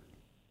it.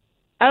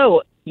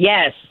 Oh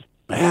yes.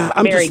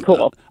 Very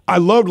cool. I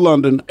loved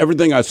London.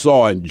 Everything I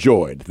saw, I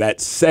enjoyed.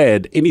 That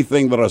said,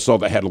 anything that I saw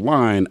that had a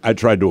line, I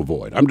tried to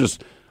avoid.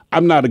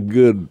 I'm not a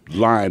good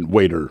line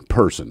waiter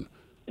person.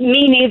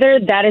 Me neither.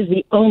 That is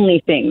the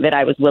only thing that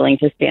I was willing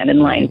to stand in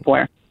line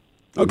for.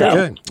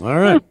 Okay. All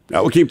right.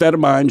 I will keep that in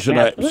mind. Should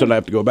I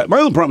have to go back? My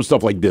other problem is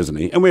stuff like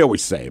Disney, and we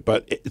always say it,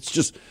 but it's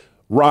just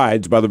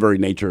rides by the very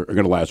nature are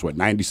going to last,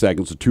 90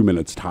 seconds to 2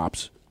 minutes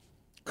tops?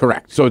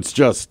 Correct. So it's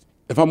just,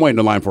 if I'm waiting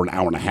in line for an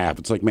hour and a half,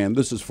 it's like, man,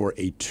 this is for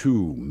a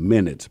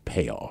 2-minute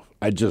payoff.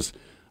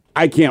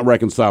 I can't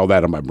reconcile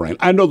that in my brain.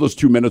 I know those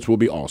 2 minutes will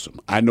be awesome.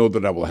 I know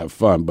that I will have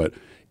fun, but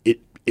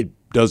it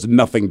does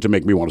nothing to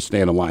make me want to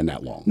stand in line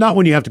that long. Not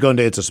when you have to go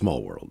into It's a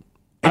Small World.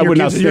 I would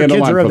not stand in line. Your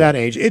kids are of for that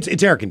age.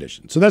 It's air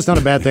conditioned, so that's not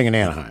a bad thing in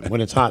Anaheim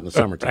when it's hot in the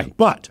summertime. Right.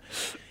 But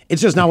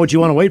it's just not what you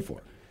want to wait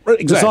for. Right,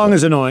 exactly. The song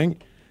is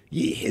annoying.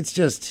 It's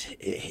just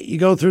you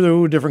go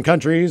through different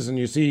countries and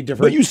you see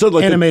different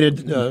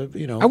animated.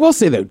 I will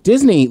say though,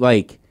 Disney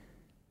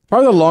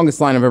probably the longest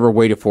line I've ever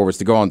waited for was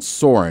to go on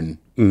Soarin'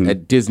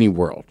 at Disney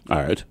World. All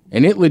right,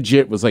 and it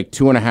legit was like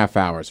 2.5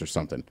 hours or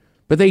something.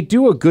 But they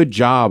do a good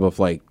job of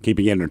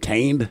keeping you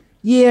entertained.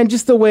 Yeah, and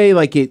just the way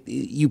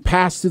you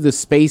pass through the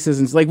spaces,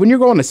 and it's like when you're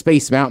going to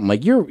Space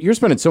Mountain, you're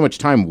spending so much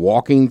time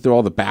walking through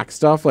all the back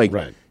stuff,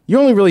 right. You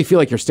only really feel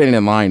like you're standing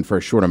in line for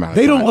a short amount of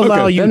time. They don't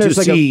allow you to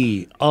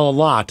see a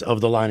lot of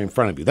the line in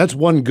front of you. That's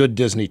one good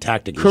Disney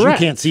tactic.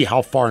 Correct. You can't see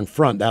how far in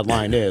front that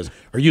line is,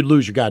 or you'd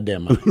lose your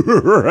goddamn mind.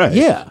 Right.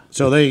 Yeah.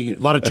 So a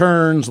lot of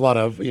turns, a lot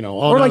of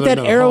or like that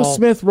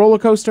Aerosmith roller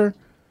coaster,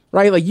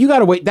 right? Like you got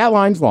to wait. That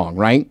line's long,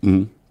 right?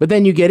 Mm-hmm. But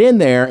then you get in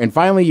there, and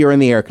finally you're in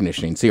the air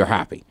conditioning, so you're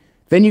happy.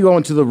 Then you go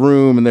into the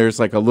room, and there's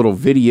like a little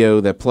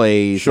video that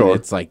plays. Sure. And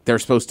it's like they're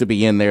supposed to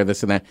be in there,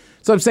 this and that.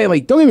 So I'm saying,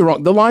 don't get me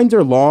wrong, the lines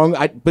are long,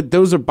 but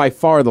those are by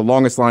far the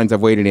longest lines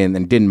I've waited in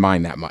and didn't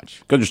mind that much.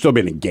 Because you're still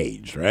being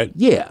engaged, right?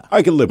 Yeah.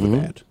 I can live with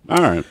that.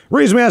 All right.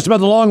 Reason we asked about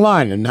the long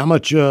line and how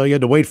much you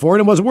had to wait for it,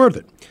 and was it worth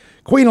it?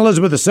 Queen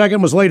Elizabeth II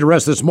was laid to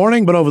rest this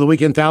morning, but over the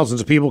weekend, thousands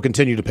of people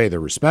continue to pay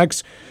their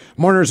respects.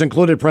 Mourners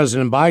included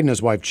President Biden and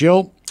his wife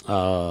Jill,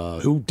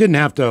 who didn't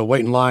have to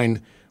wait in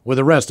line with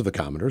the rest of the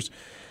commoners.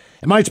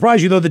 It might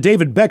surprise you, though, that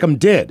David Beckham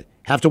did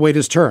have to wait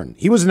his turn.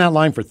 He was in that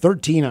line for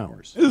 13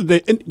 hours.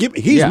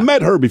 He's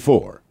met her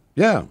before.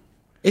 Yeah.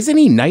 Isn't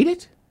he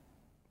knighted?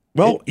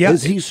 Well, yeah.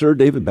 Is he Sir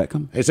David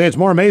Beckham? They say it's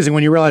more amazing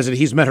when you realize that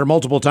he's met her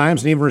multiple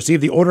times and even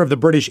received the Order of the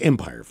British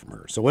Empire from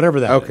her. So whatever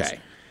that is. Okay.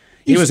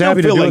 He was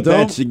happy to do it, though.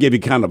 That should give you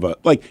kind of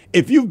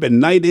if you've been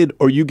knighted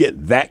or you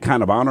get that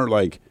kind of honor,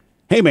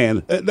 hey,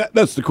 man,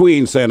 that's the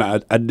Queen saying,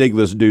 I dig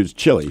this dude's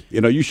chili.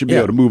 You should be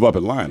able to move up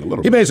in line a little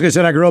bit. He basically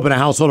said, I grew up in a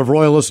household of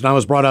royalists, and I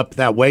was brought up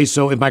that way.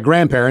 So if my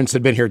grandparents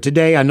had been here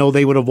today, I know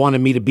they would have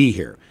wanted me to be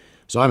here.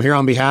 So I'm here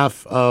on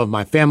behalf of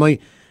my family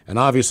and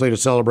obviously to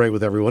celebrate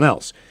with everyone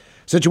else.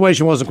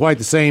 Situation wasn't quite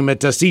the same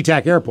at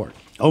SeaTac Airport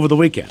over the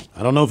weekend.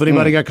 I don't know if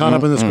anybody got caught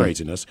up in this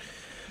craziness.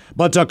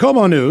 But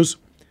Como News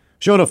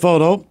showed a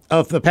photo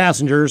of the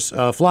passengers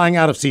flying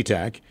out of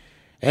SeaTac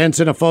and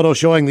sent a photo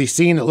showing the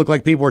scene that looked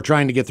like people were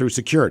trying to get through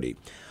security.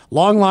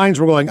 Long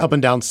lines were going up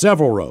and down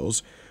several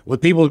rows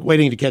with people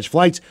waiting to catch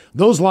flights.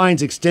 Those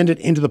lines extended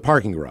into the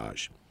parking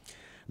garage.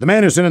 The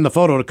man who sent in the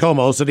photo to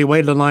Como said he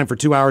waited in line for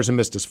 2 hours and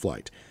missed his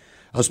flight.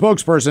 A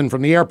spokesperson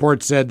from the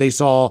airport said they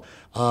saw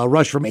a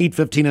rush from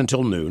 8:15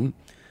 until noon.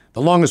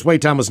 The longest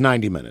wait time was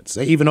 90 minutes.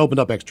 They even opened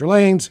up extra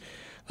lanes.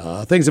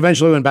 Things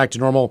eventually went back to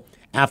normal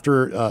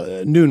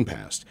after noon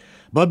passed.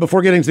 But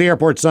before getting to the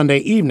airport Sunday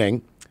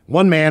evening,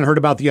 one man heard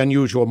about the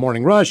unusual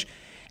morning rush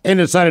and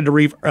decided to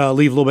leave a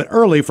little bit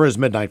early for his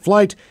midnight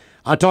flight.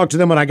 I talked to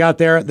them when I got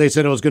there. They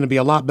said it was going to be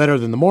a lot better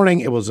than the morning.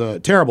 It was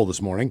terrible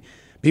this morning.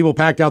 People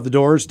packed out the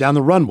doors down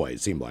the runway,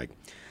 it seemed like.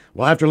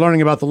 Well, after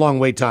learning about the long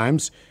wait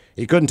times,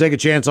 he couldn't take a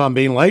chance on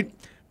being late.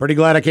 Pretty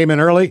glad I came in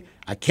early.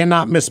 I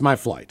cannot miss my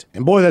flight.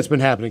 And boy, that's been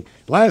happening.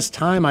 Last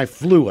time I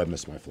flew, I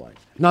missed my flight.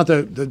 Not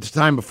the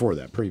time before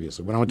that,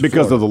 previously, when I went to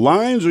Because Florida. of the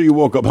lines, or you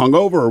woke up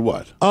hungover, or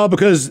what?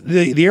 Because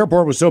the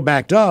airport was so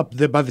backed up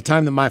that by the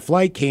time that my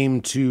flight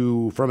came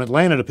from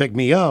Atlanta to pick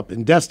me up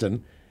in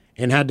Destin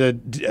and had to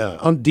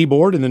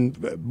deboard and then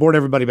board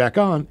everybody back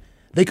on,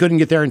 they couldn't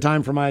get there in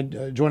time for my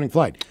joining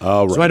flight.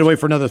 Oh, right. So I had to wait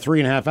for another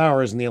 3.5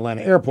 hours in the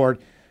Atlanta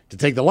airport to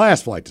take the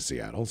last flight to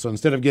Seattle. So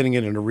instead of getting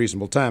in at a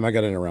reasonable time, I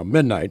got in around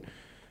midnight,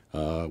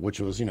 which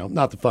was,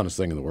 not the funnest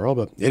thing in the world,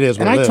 but it is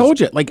what it is. And I told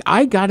you,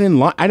 I got in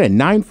line. I had a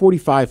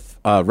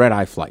 9:45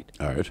 red-eye flight.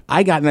 All right.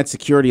 I got in that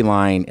security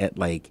line at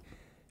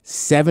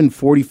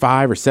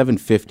 7:45 or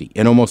 7:50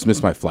 and almost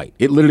missed my flight.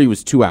 It literally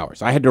was 2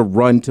 hours. I had to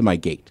run to my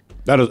gate.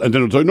 And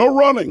then it's like, no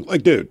running.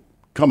 Dude,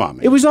 come on,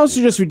 man. It was also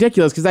just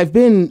ridiculous because I've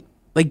been,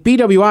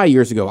 BWI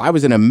years ago, I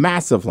was in a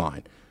massive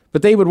line.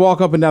 But they would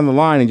walk up and down the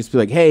line and just be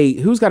like, hey,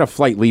 who's got a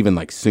flight leaving,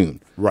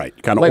 soon? Right.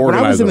 Kind of when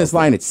organize I was in it this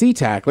like line at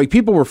SeaTac,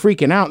 people were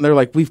freaking out. And they're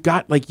like, we've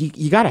got,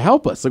 you got to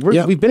help us.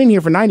 We've been in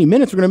here for 90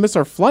 minutes. We're going to miss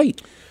our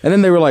flight. And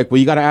then they were like, well,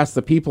 you got to ask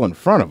the people in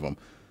front of them.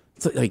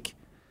 It's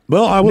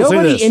well, I will say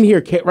this. Nobody in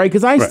here, right?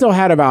 Because I still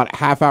had about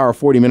half hour,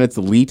 40 minutes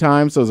of lead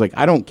time. So I was like,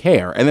 I don't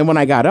care. And then when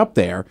I got up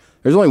there,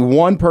 there's only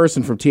one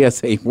person from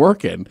TSA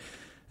working.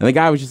 And the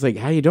guy was just like,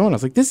 how you doing? I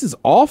was like, this is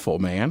awful,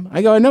 man.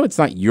 I go, I know it's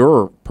not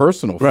your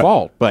personal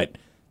fault, but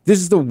this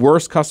is the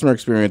worst customer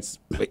experience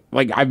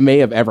I may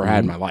have ever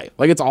had in my life.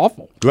 It's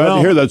awful. Glad to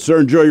hear that, sir.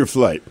 Enjoy your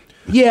flight.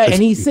 Yeah,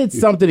 and he said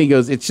something. He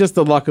goes, it's just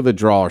the luck of the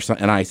draw or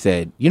something. And I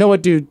said, you know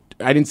what, dude?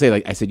 I didn't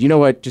say I said, you know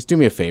what? Just do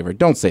me a favor.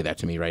 Don't say that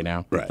to me right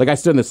now. Right. I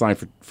stood in this line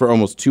for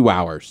almost 2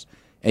 hours,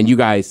 and you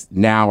guys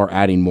now are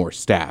adding more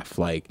staff.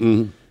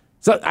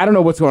 So I don't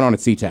know what's going on at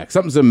SeaTac.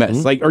 Something's a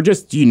mess. Or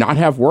just, do you not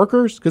have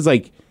workers? Because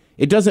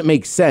it doesn't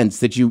make sense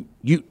that you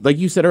like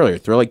you said earlier,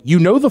 Thrill,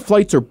 the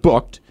flights are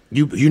booked.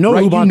 You know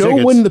right? who bought you know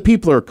tickets. when the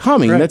people are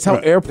coming. Right. That's how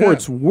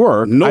airports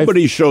work.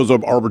 Nobody shows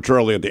up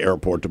arbitrarily at the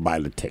airport to buy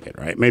the ticket,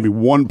 right? Maybe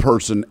one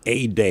person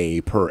a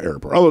day per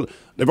airport. Oh,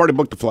 they've already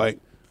booked the flight.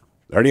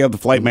 They already have the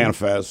flight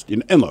manifest.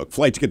 And look,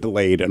 flights get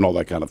delayed and all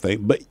that kind of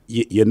thing. But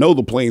you know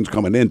the plane's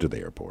coming into the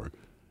airport.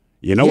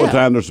 You know what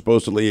time they're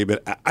supposed to leave.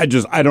 I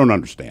don't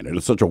understand it.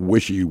 It's such a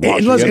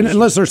wishy-washy.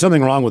 Unless there's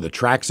something wrong with the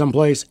track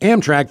someplace.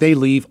 Amtrak, they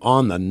leave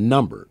on the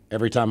number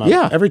every time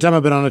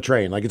I've been on a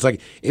train. If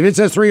it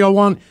says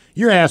 301,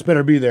 your ass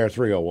better be there at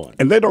 301.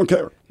 And they don't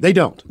care. They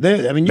don't.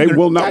 They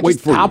will not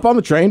wait for you. Hop on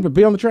the train, but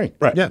be on the train.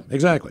 Right. Yeah,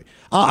 exactly.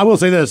 I will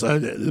say this,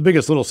 the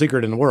biggest little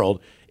secret in the world,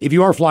 if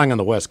you are flying on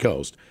the West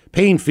Coast,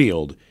 Payne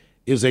Field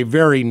is a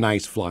very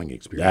nice flying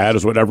experience. That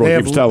is what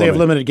everyone keeps telling me. They have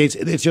limited gates.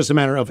 It's just a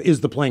matter of, is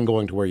the plane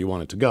going to where you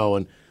want it to go?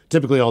 And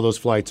typically all those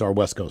flights are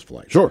West Coast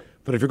flights. Sure.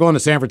 But if you're going to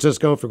San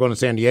Francisco, if you're going to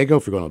San Diego,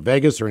 if you're going to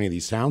Vegas or any of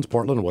these towns,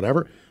 Portland or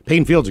whatever,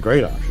 Payne Field's a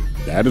great option.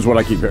 That is what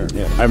I keep hearing.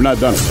 Yeah. I have not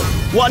done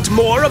it. Want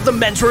more of The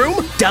Men's Room?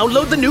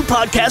 Download the new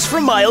podcast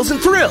from Miles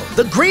and Thrill,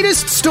 The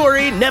Greatest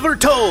Story Never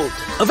Told.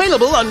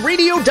 Available on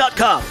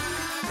radio.com.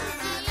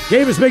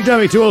 Game is Big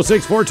Dummy,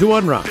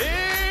 206-421-ROCK.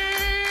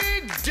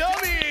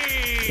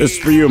 This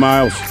is for you,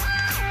 Miles.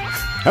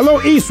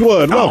 Hello,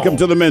 Eastwood. Welcome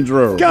to the Men's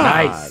Room.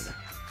 Nice.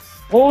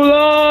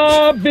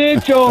 Hola,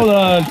 bitch,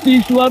 hola.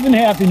 Peace, love, and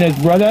happiness,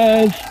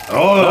 brothers.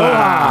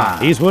 Hola.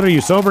 Eastwood, are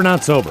you sober,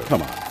 not sober?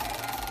 Come on.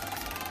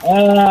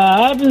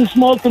 I've been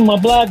smoking my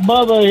Black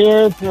Bubba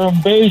here from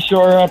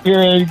Bayshore up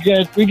here.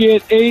 We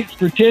get eights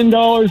for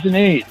 $10 an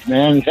eighth,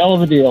 man. It's a hell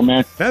of a deal,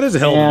 man. That is a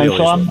hell of a deal.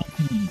 So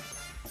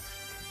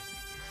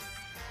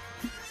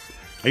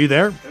are you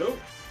there?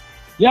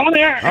 Yeah, I'm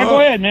there.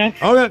 Go ahead, man.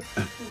 Okay.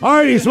 All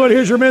right, Eastwood,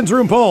 here's your Men's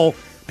Room poll.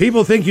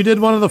 People think you did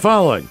one of the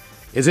following.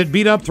 Is it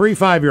beat up 3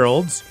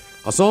 5-year-olds,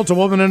 assault a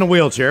woman in a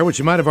wheelchair, which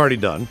you might have already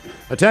done,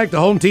 attack the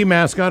home team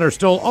mascot, or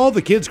stole all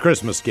the kids'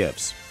 Christmas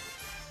gifts?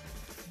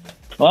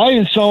 Well,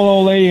 I just saw an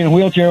old lady in a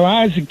wheelchair. When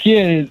I was a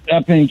kid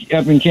up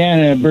in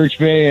Canada, Birch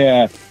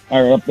Bay,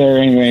 or up there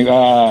anyway,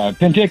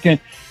 Penticton,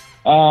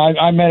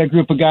 I met a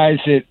group of guys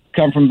that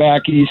come from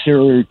back east. They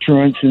were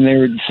truants, and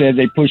they said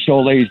they pushed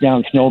old ladies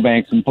down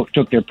snowbanks and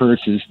took their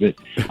purses. But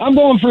I'm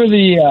going for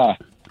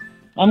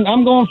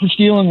I'm going for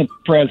stealing the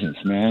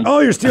presents, man. Oh,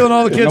 you're stealing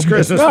all the kids'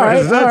 Christmas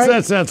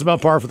presents. That's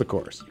about par for the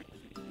course.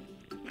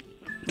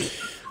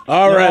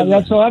 All right.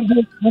 Yeah, so I'm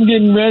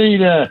getting ready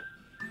to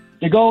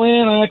go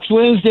in next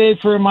Wednesday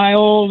for my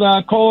old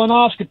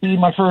colonoscopy,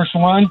 my first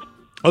one.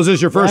 Oh, is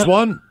this your first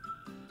one?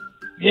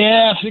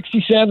 Yeah,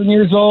 67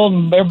 years old,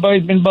 and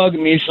everybody's been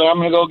bugging me, so I'm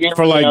going to go get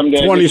for like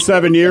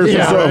 27 years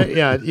or so. Right,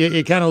 yeah,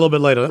 you're kind of a little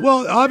bit late on it.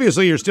 Well,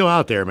 obviously, you're still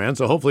out there, man,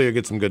 so hopefully you'll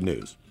get some good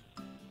news.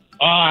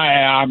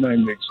 I'm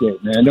in good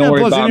shape, man. Don't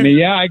worry about me.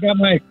 Yeah, I got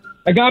me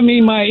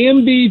my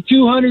MB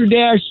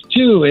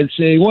 200-2. It's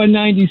a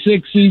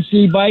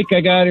 196cc bike. I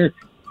got her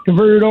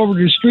converted over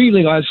to Street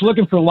Legal. I was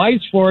looking for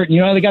lights for it.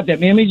 And, they got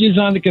them images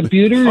on the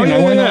computer,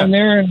 I went on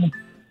there and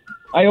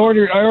I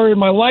ordered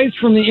my lights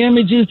from the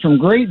images from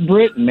Great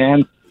Britain,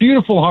 man.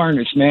 Beautiful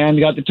harness, man.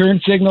 You got the turn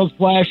signals,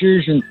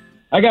 flashers, and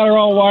I got her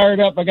all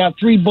wired up. I got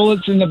 3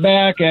 bullets in the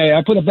back.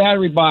 I put a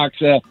battery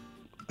box.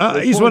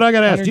 Eastwood, I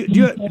got to ask, do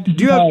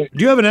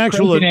you have an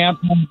actual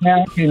amp on the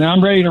back, and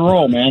I'm ready to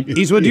roll, man.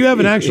 Eastwood, do you have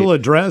an actual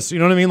address? You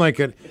know what I mean? Like,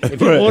 if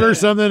you order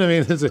something, I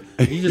mean,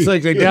 you just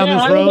like down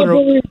this road,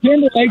 or you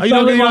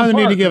don't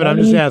need to give it. I'm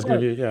just asking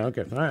you. Yeah,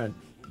 okay, all right.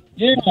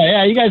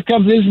 Yeah, you guys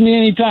come visit me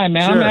anytime,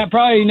 man. Sure. I'm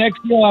probably next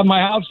year I'll have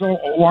my house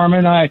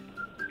warming. I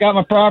got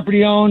my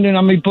property owned, and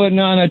I'm going to be putting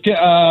on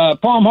a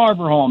Palm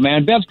Harbor home,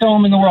 man. Best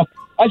home in the world.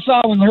 I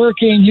saw when the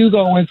Hurricane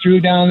Hugo went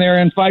through down there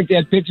in Fife, they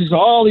had pictures of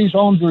all these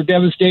homes were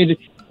devastated.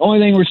 Only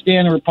thing we're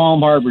standing were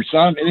Palm Harbor.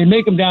 So they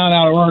make them down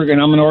out of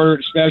Oregon. I'm going to order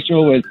it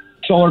special with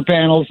solar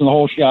panels and the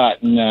whole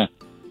shot. And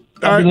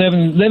I'll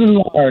be living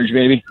large,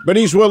 baby. But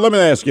Eastwood, let me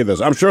ask you this.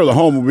 I'm sure the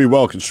home will be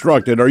well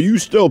constructed. Are you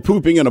still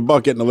pooping in a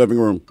bucket in the living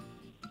room?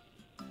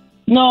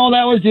 No,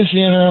 that was just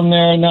the interim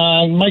there.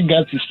 No, my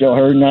guts are still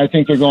hurting. I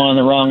think they're going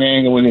the wrong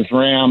angle with this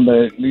ram,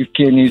 but these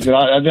kidneys,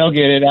 they'll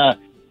get it.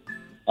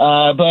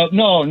 But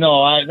no,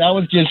 that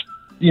was just,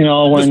 when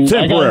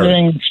I got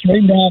everything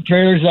straightened out,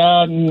 trailers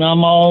out, and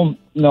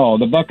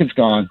the bucket's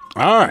gone.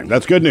 All right,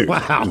 that's good news.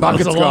 Wow,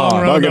 bucket's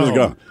gone. Bucket is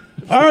gone.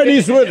 All right,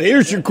 Eastwood,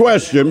 here's your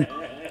question.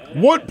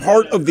 What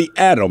part of the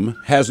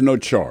atom has no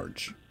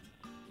charge?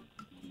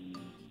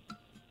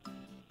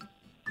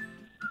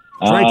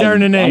 It's right there in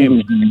the name.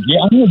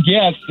 I'm going to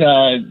guess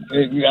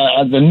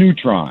the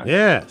neutron.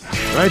 Yes,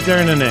 right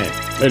there in the name.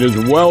 It is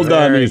well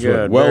done,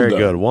 Eastwood. Well Very done.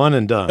 good. One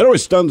and done. It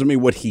always stuns me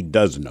what he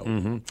does know.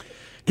 Mm-hmm.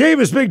 Gabe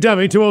is Big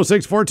Dummy,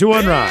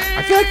 206-421-ROCK.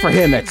 I feel like for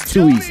him that's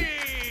too easy.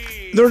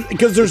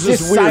 Because there's It's this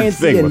just weird sciencey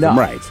thing with him. enough.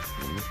 Right.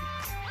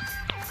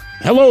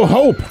 Hello,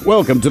 Hope.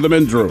 Welcome to the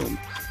men's room.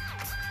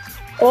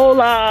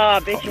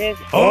 Hola, bitches.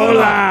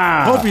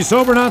 Hola. Hope you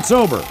sober, not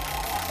sober.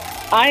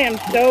 I am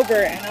sober,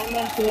 and I'm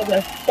also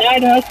the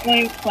side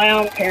hustling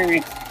clown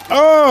parent.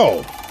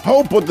 Oh,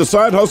 Hope with the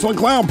side hustling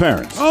clown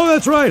parents. Oh,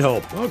 that's right,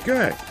 Hope.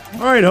 Okay.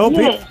 All right, Hope.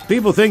 Yeah.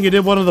 People think you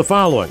did one of the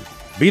following.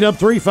 Beat up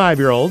 3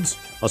 5-year-olds,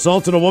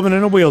 assaulted a woman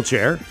in a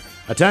wheelchair,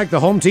 attacked the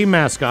home team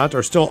mascot,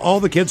 or stole all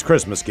the kids'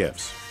 Christmas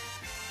gifts.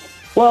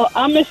 Well,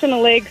 I'm missing a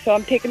leg, so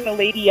I'm taking the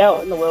lady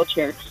out in the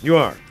wheelchair. You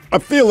are. I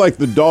feel like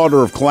the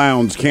daughter of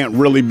clowns can't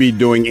really be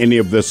doing any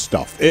of this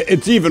stuff.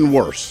 It's even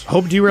worse.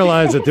 Hope, do you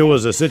realize that there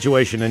was a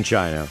situation in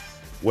China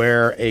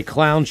where a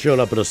clown showed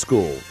up at a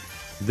school?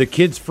 The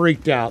kids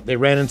freaked out. They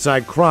ran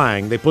inside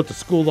crying. They put the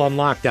school on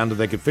lockdown so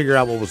they could figure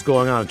out what was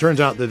going on. It turns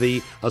out that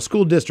a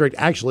school district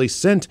actually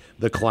sent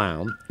the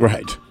clown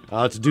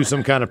to do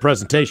some kind of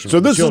presentation. So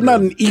for the this is children.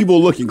 not an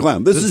evil-looking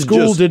clown. This the is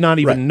school just, did not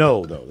even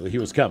know, though, that he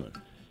was coming.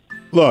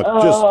 Look,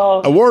 just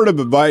a word of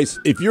advice.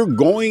 If you're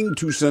going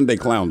to send a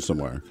clown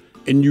somewhere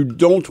and you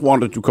don't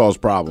want it to cause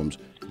problems,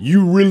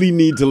 you really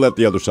need to let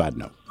the other side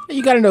know.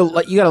 You gotta know.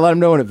 You gotta let them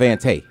know in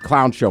advance. Hey,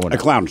 clown showing up. A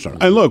clown showing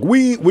up. And look,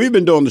 we've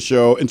been doing the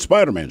show, and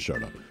Spider-Man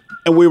showed up,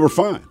 and we were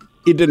fine.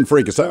 It didn't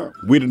freak us out.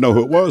 We didn't know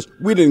who it was.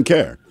 We didn't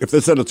care. If they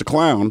said it's a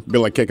clown, be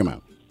like, kick him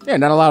out. Yeah,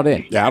 not allowed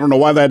in. Yeah, I don't know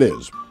why that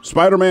is.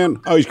 Spider-Man,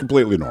 he's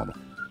completely normal.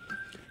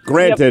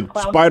 Granted,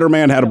 Yep,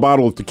 Spider-Man had a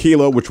bottle of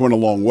tequila, which went a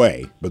long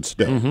way, but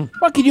still.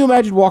 Well, can you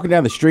imagine walking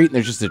down the street and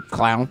there's just a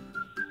clown?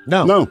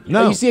 No.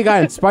 Like, you see a guy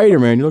in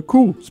Spider-Man, you're like,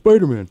 cool,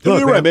 Spider-Man.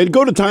 You're right, man.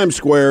 Go to Times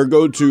Square,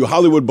 go to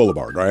Hollywood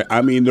Boulevard, right?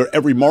 I mean,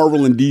 every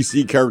Marvel and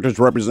DC character is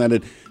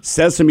represented.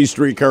 Sesame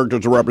Street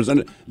characters are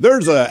represented.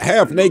 There's a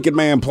half-naked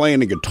man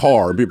playing a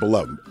guitar, and people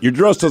love him. You're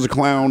dressed as a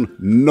clown,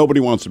 nobody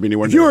wants to be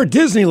anywhere If near you were at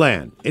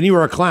Disneyland and you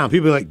were a clown,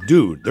 people would be like,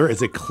 dude, there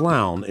is a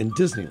clown in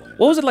Disneyland.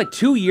 What was it, like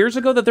 2 years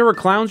ago that there were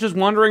clowns just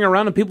wandering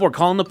around and people were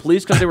calling the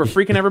police because they were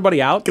freaking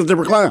everybody out? Because they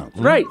were clowns.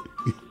 Right.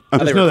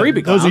 They were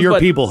creepy clowns. Those are your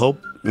but- people, Hope.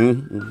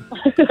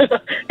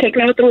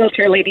 Taking out the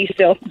wheelchair lady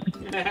still.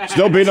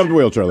 Still beating up the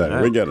wheelchair lady.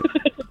 We get it.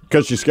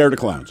 Because she's scared of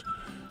clowns.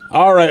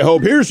 All right,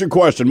 Hope, here's your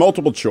question.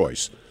 Multiple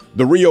choice.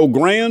 The Rio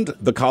Grande,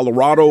 the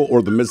Colorado,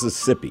 or the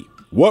Mississippi?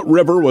 What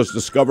river was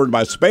discovered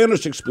by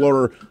Spanish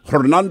explorer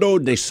Hernando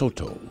de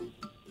Soto?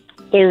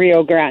 The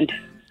Rio Grande.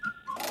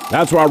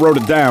 That's why I wrote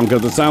it down,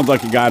 because it sounds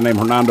like a guy named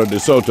Hernando de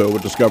Soto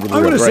would discover the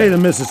I'm Rio going to Grande. say the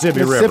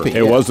Mississippi River.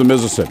 It was the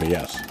Mississippi,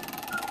 yes.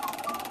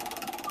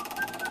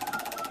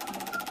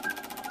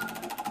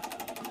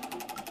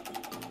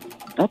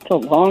 That's a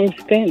long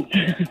spin.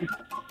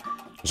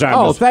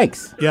 Oh,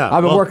 thanks. Yeah.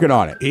 I've been working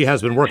on it. He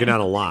has been working on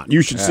a lot.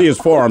 You should see his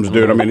forearms,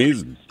 dude. I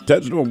mean,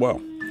 Ted's doing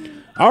well.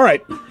 All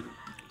right.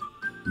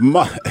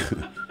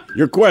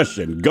 Your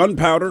question.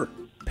 Gunpowder,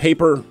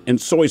 paper,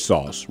 and soy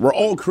sauce were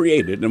all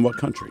created in what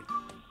country?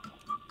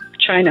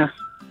 China.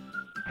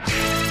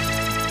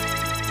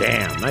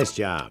 Damn, nice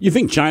job. You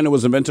think China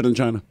was invented in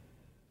China?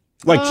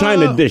 Like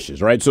China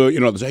dishes, right? So,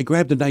 they say,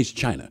 grab the nice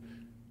China.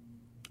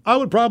 I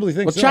would probably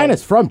think Well, so.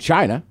 China's from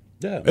China.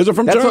 Yeah. Is it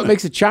from That's China? what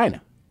makes it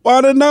China. Well,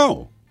 I didn't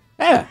know.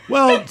 Yeah.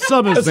 Well,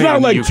 some is It's made not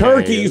in the like UK.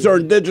 turkeys are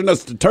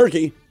indigenous to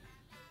Turkey.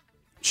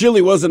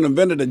 Chili wasn't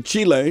invented in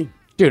Chile.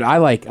 Dude, I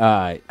like,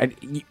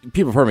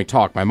 people have heard me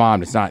talk. My mom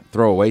does not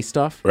throw away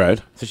stuff.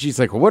 Right. So she's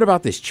like, well, what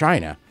about this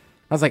China?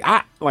 I was like,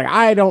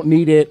 I don't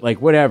need it,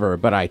 like, whatever.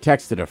 But I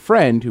texted a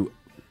friend who,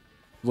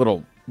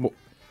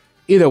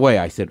 either way,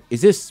 I said,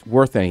 is this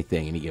worth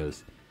anything? And he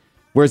goes,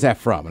 where's that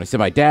from? And I said,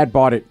 my dad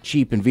bought it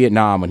cheap in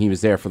Vietnam when he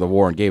was there for the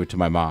war and gave it to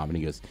my mom. And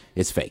he goes,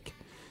 it's fake.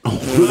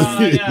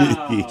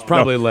 It's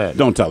probably lead.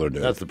 Don't tell her,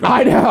 dude. That's the problem.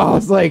 I know. I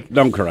was like,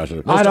 Don't crush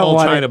it. Most don't all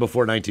want China it.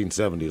 before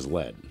 1970 is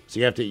lead. So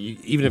you have to,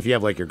 even if you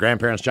have like your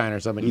grandparents' China or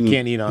something, you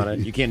can't eat on it.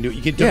 You can't don't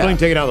even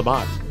take it out of the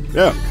box.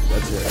 Yeah.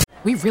 That's it.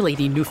 we really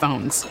need new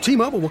phones.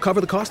 T-Mobile will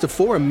cover the cost of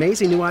 4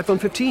 amazing new iPhone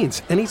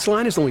 15s, and each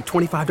line is only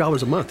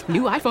 $25 a month.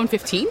 New iPhone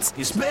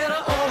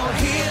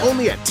 15s?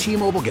 Only at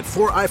T-Mobile, get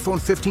 4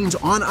 iPhone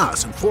 15s on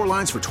us and 4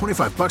 lines for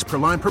 $25 per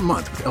line per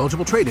month with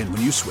eligible trade-in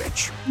when you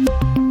switch.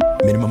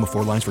 Minimum of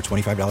 4 lines for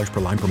 $25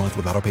 per line per month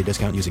with autopay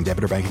discount using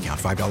debit or bank account.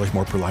 $5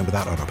 more per line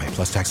without autopay,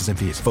 plus taxes and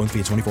fees. Phone fee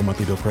at 24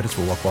 monthly bill credits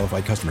for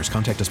well-qualified customers.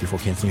 Contact us before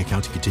canceling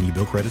account to continue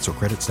bill credits or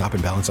credit stop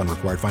and balance on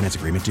required finance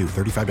agreement due.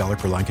 $35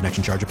 per line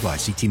connection charge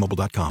applies. See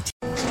T-Mobile.com.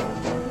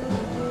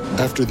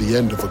 After the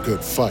end of a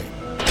good fight,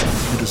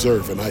 you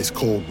deserve an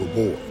ice-cold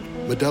reward.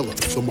 Modelo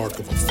is the mark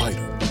of a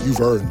fighter.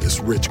 You've earned this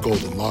rich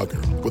golden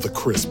lager with a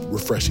crisp,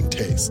 refreshing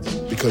taste.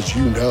 Because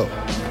you know,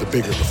 the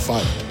bigger the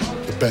fight,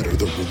 the better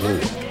the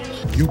reward.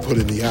 You put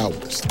in the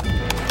hours,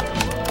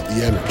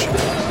 the energy,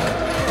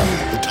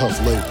 the tough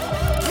labor.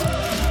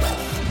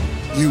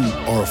 You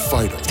are a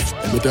fighter,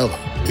 and Modelo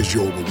is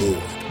your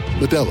reward.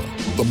 Modelo,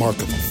 the mark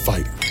of a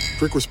fighter.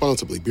 Drink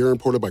responsibly. Beer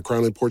imported by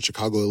Crown Imports,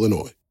 Chicago,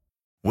 Illinois.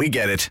 We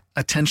get it.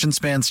 Attention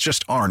spans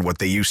just aren't what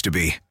they used to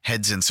be.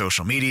 Heads in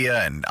social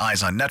media and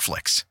eyes on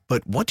Netflix.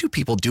 But what do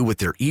people do with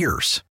their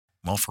ears?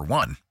 Well, for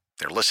one,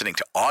 they're listening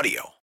to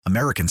audio.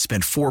 Americans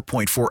spend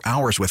 4.4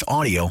 hours with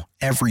audio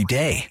every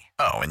day.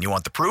 Oh, and you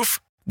want the proof?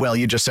 Well,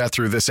 you just sat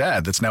through this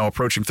ad that's now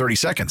approaching 30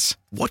 seconds.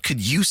 What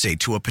could you say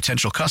to a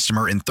potential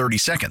customer in 30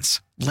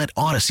 seconds? Let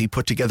Odyssey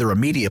put together a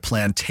media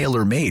plan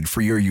tailor-made for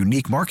your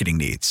unique marketing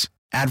needs.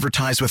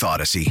 Advertise with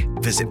Odyssey.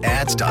 Visit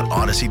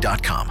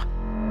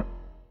ads.odyssey.com.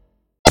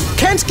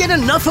 Can't get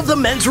enough of the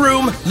Men's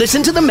Room?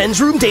 Listen to the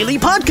Men's Room Daily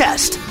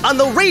Podcast on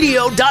the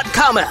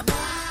radio.com app.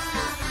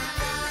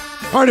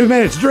 All right, we've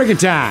made it to drinking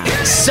time.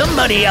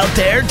 Somebody out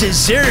there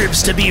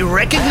deserves to be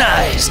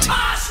recognized.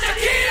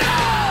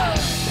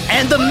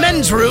 And the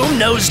Men's Room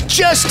knows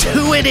just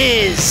who it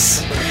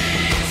is.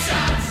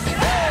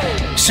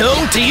 So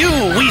to you,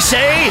 we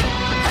say,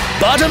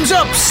 bottoms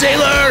up,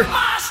 sailor.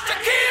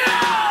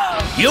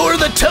 You're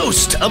the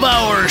toast of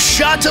our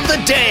shot of the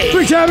day.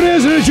 Drink time it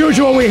is, and as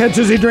usual, we head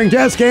to the drink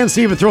desk and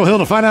Steve at Thrill Hill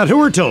to find out who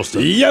we're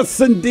toasting. Yes,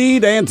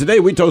 indeed. And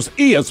today we toast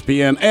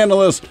ESPN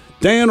analyst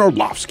Dan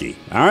Orlovsky.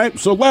 All right,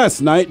 so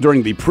last night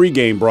during the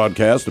pregame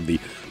broadcast of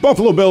the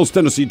Buffalo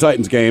Bills-Tennessee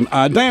Titans game,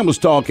 Dan was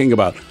talking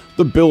about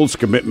the Bills'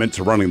 commitment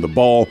to running the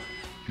ball,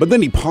 but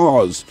then he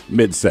paused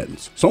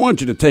mid-sentence. So I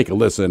want you to take a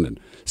listen and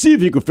see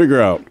if you can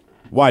figure out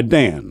why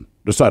Dan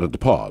decided to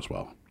pause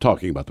while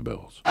talking about the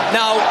Bills.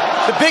 Now,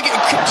 the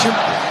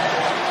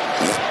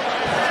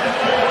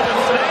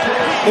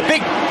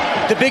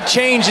big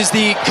change is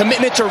the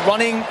commitment to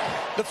running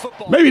the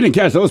football. Maybe you didn't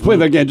catch that. Let's play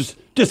that again, just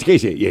in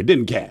case you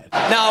didn't catch.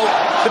 Now,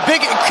 the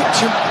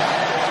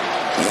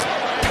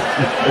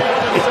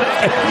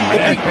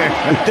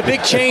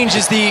big change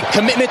is the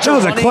commitment to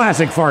running. That was a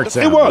classic fart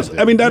sound. It was.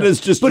 I mean, that is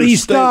just. But he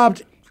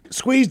stopped,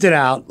 squeezed it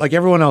out like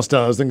everyone else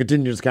does, and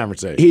continued his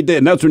conversation. He did,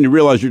 and that's when you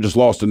realize you're just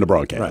lost in the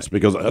broadcast. Right.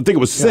 Because I think it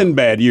was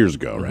Sinbad years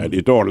ago, right?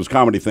 He told his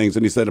comedy things,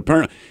 and he said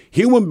apparently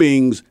human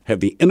beings have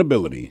the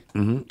inability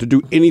to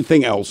do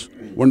anything else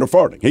when they're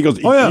farting. He goes,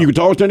 you can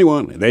talk to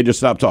anyone, and they just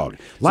stop talking.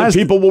 Some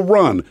people will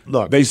run.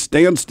 Look, they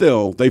stand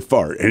still, they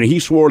fart. And he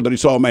swore that he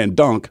saw a man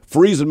dunk,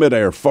 freeze in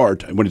midair,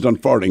 fart, and when he's done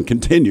farting,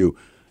 continue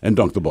and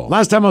dunk the ball.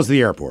 Last time I was at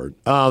the airport,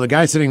 the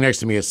guy sitting next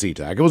to me at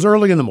SeaTac, it was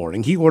early in the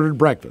morning. He ordered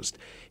breakfast.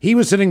 He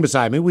was sitting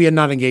beside me. We had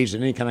not engaged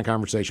in any kind of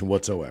conversation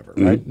whatsoever,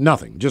 right?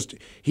 Nothing. Just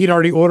he'd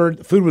already ordered.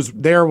 The food was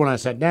there when I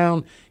sat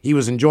down. He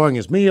was enjoying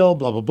his meal,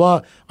 blah, blah,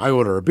 blah. I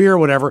order a beer,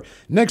 whatever.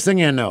 Next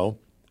thing I know,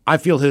 I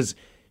feel his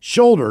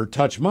shoulder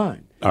touch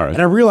mine. All right.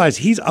 And I realize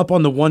he's up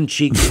on the one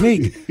cheek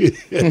sneak,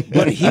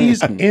 but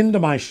he's into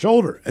my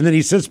shoulder. And then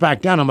he sits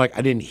back down. I'm like,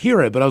 I didn't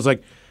hear it, but I was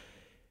like,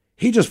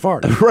 he just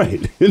farted.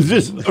 Right. It's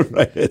just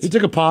right. He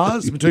took a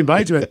pause between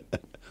bites,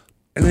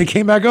 and then he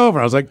came back over.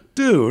 I was like,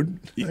 dude.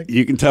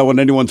 You can tell when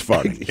anyone's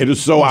farting. It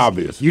is so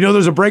obvious. You know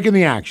there's a break in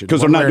the action.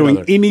 Because they're not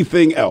doing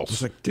anything else.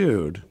 It's like,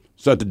 dude.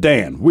 So to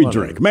Dan, we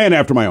drink. Man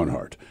after my own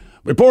heart.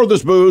 We pour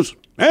this booze,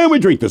 and we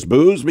drink this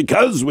booze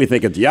because we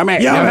think it's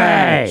yummy.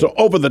 Yummy! So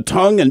over the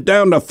tongue and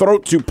down the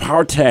throat to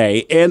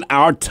partay in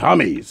our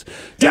tummies.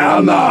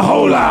 Down the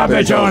hola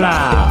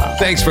bichola!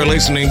 Thanks for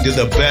listening to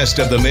the Best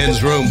of the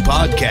Men's Room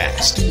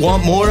podcast.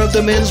 Want more of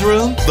the Men's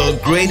Room?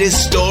 The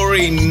greatest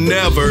story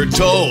never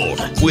told.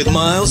 With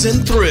Miles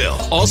and Thrill.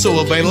 Also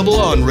available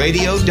on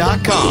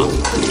radio.com.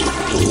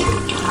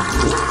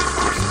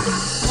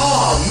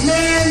 Oh,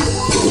 man!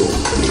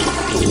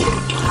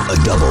 A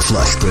Double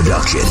Flush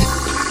production.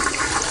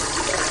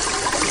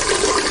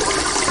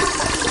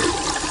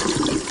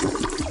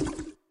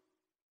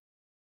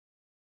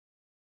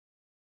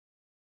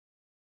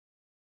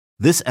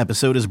 This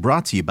episode is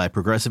brought to you by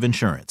Progressive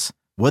Insurance.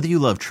 Whether you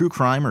love true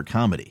crime or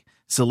comedy,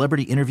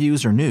 celebrity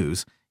interviews or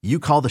news, you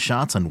call the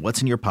shots on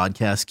what's in your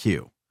podcast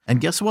queue. And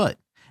guess what?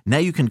 Now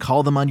you can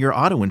call them on your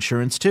auto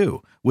insurance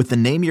too with the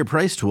Name Your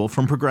Price tool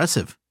from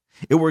Progressive.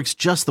 It works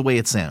just the way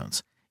it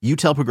sounds. You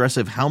tell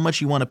Progressive how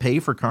much you want to pay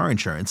for car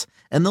insurance,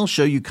 and they'll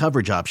show you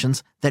coverage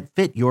options that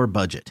fit your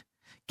budget.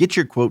 Get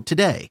your quote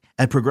today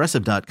at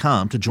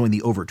Progressive.com to join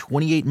the over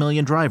 28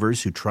 million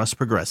drivers who trust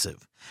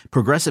Progressive.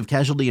 Progressive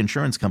Casualty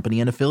Insurance Company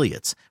and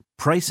Affiliates.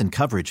 Price and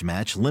coverage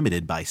match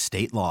limited by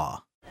state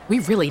law. We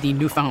really need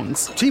new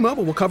phones.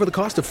 T-Mobile will cover the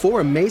cost of 4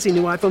 amazing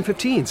new iPhone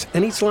 15s,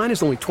 and each line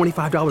is only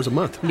 $25 a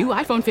month. New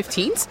iPhone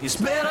 15s? It's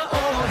better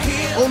over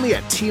here. Only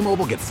at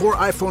T-Mobile, get 4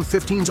 iPhone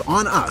 15s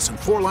on us and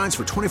 4 lines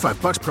for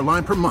 $25 per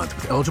line per month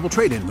with eligible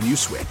trade-in when you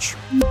switch.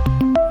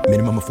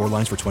 Minimum of 4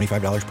 lines for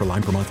 $25 per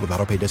line per month with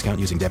auto-pay discount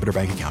using debit or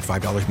bank account.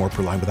 $5 more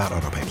per line without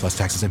auto-pay, plus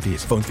taxes and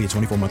fees. Phone fee at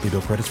 24 monthly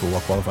bill credits for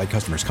well-qualified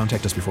customers.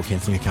 Contact us before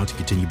canceling account to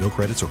continue bill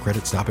credits or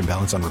credit stop and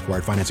balance on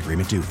required finance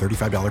agreement due.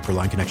 $35 per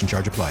line connection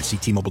charge applies. See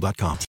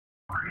T-Mobile.com.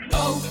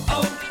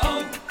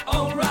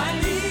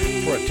 O'Reilly.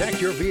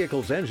 Protect your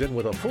vehicle's engine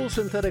with a full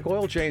synthetic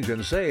oil change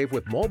and save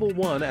with Mobil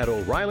 1 at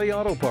O'Reilly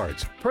Auto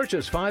Parts.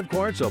 Purchase 5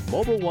 quarts of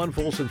Mobil 1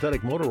 full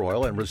synthetic motor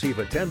oil and receive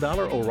a $10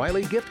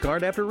 O'Reilly gift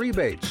card after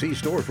rebate. See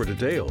store for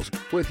details.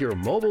 With your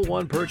Mobil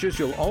 1 purchase,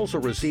 you'll also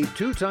receive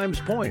 2 times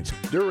points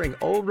during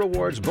O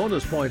Rewards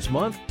Bonus Points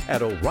Month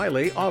at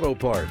O'Reilly Auto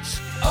Parts.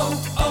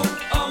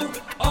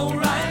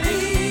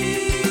 O'Reilly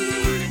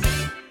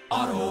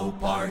Auto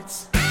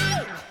Parts.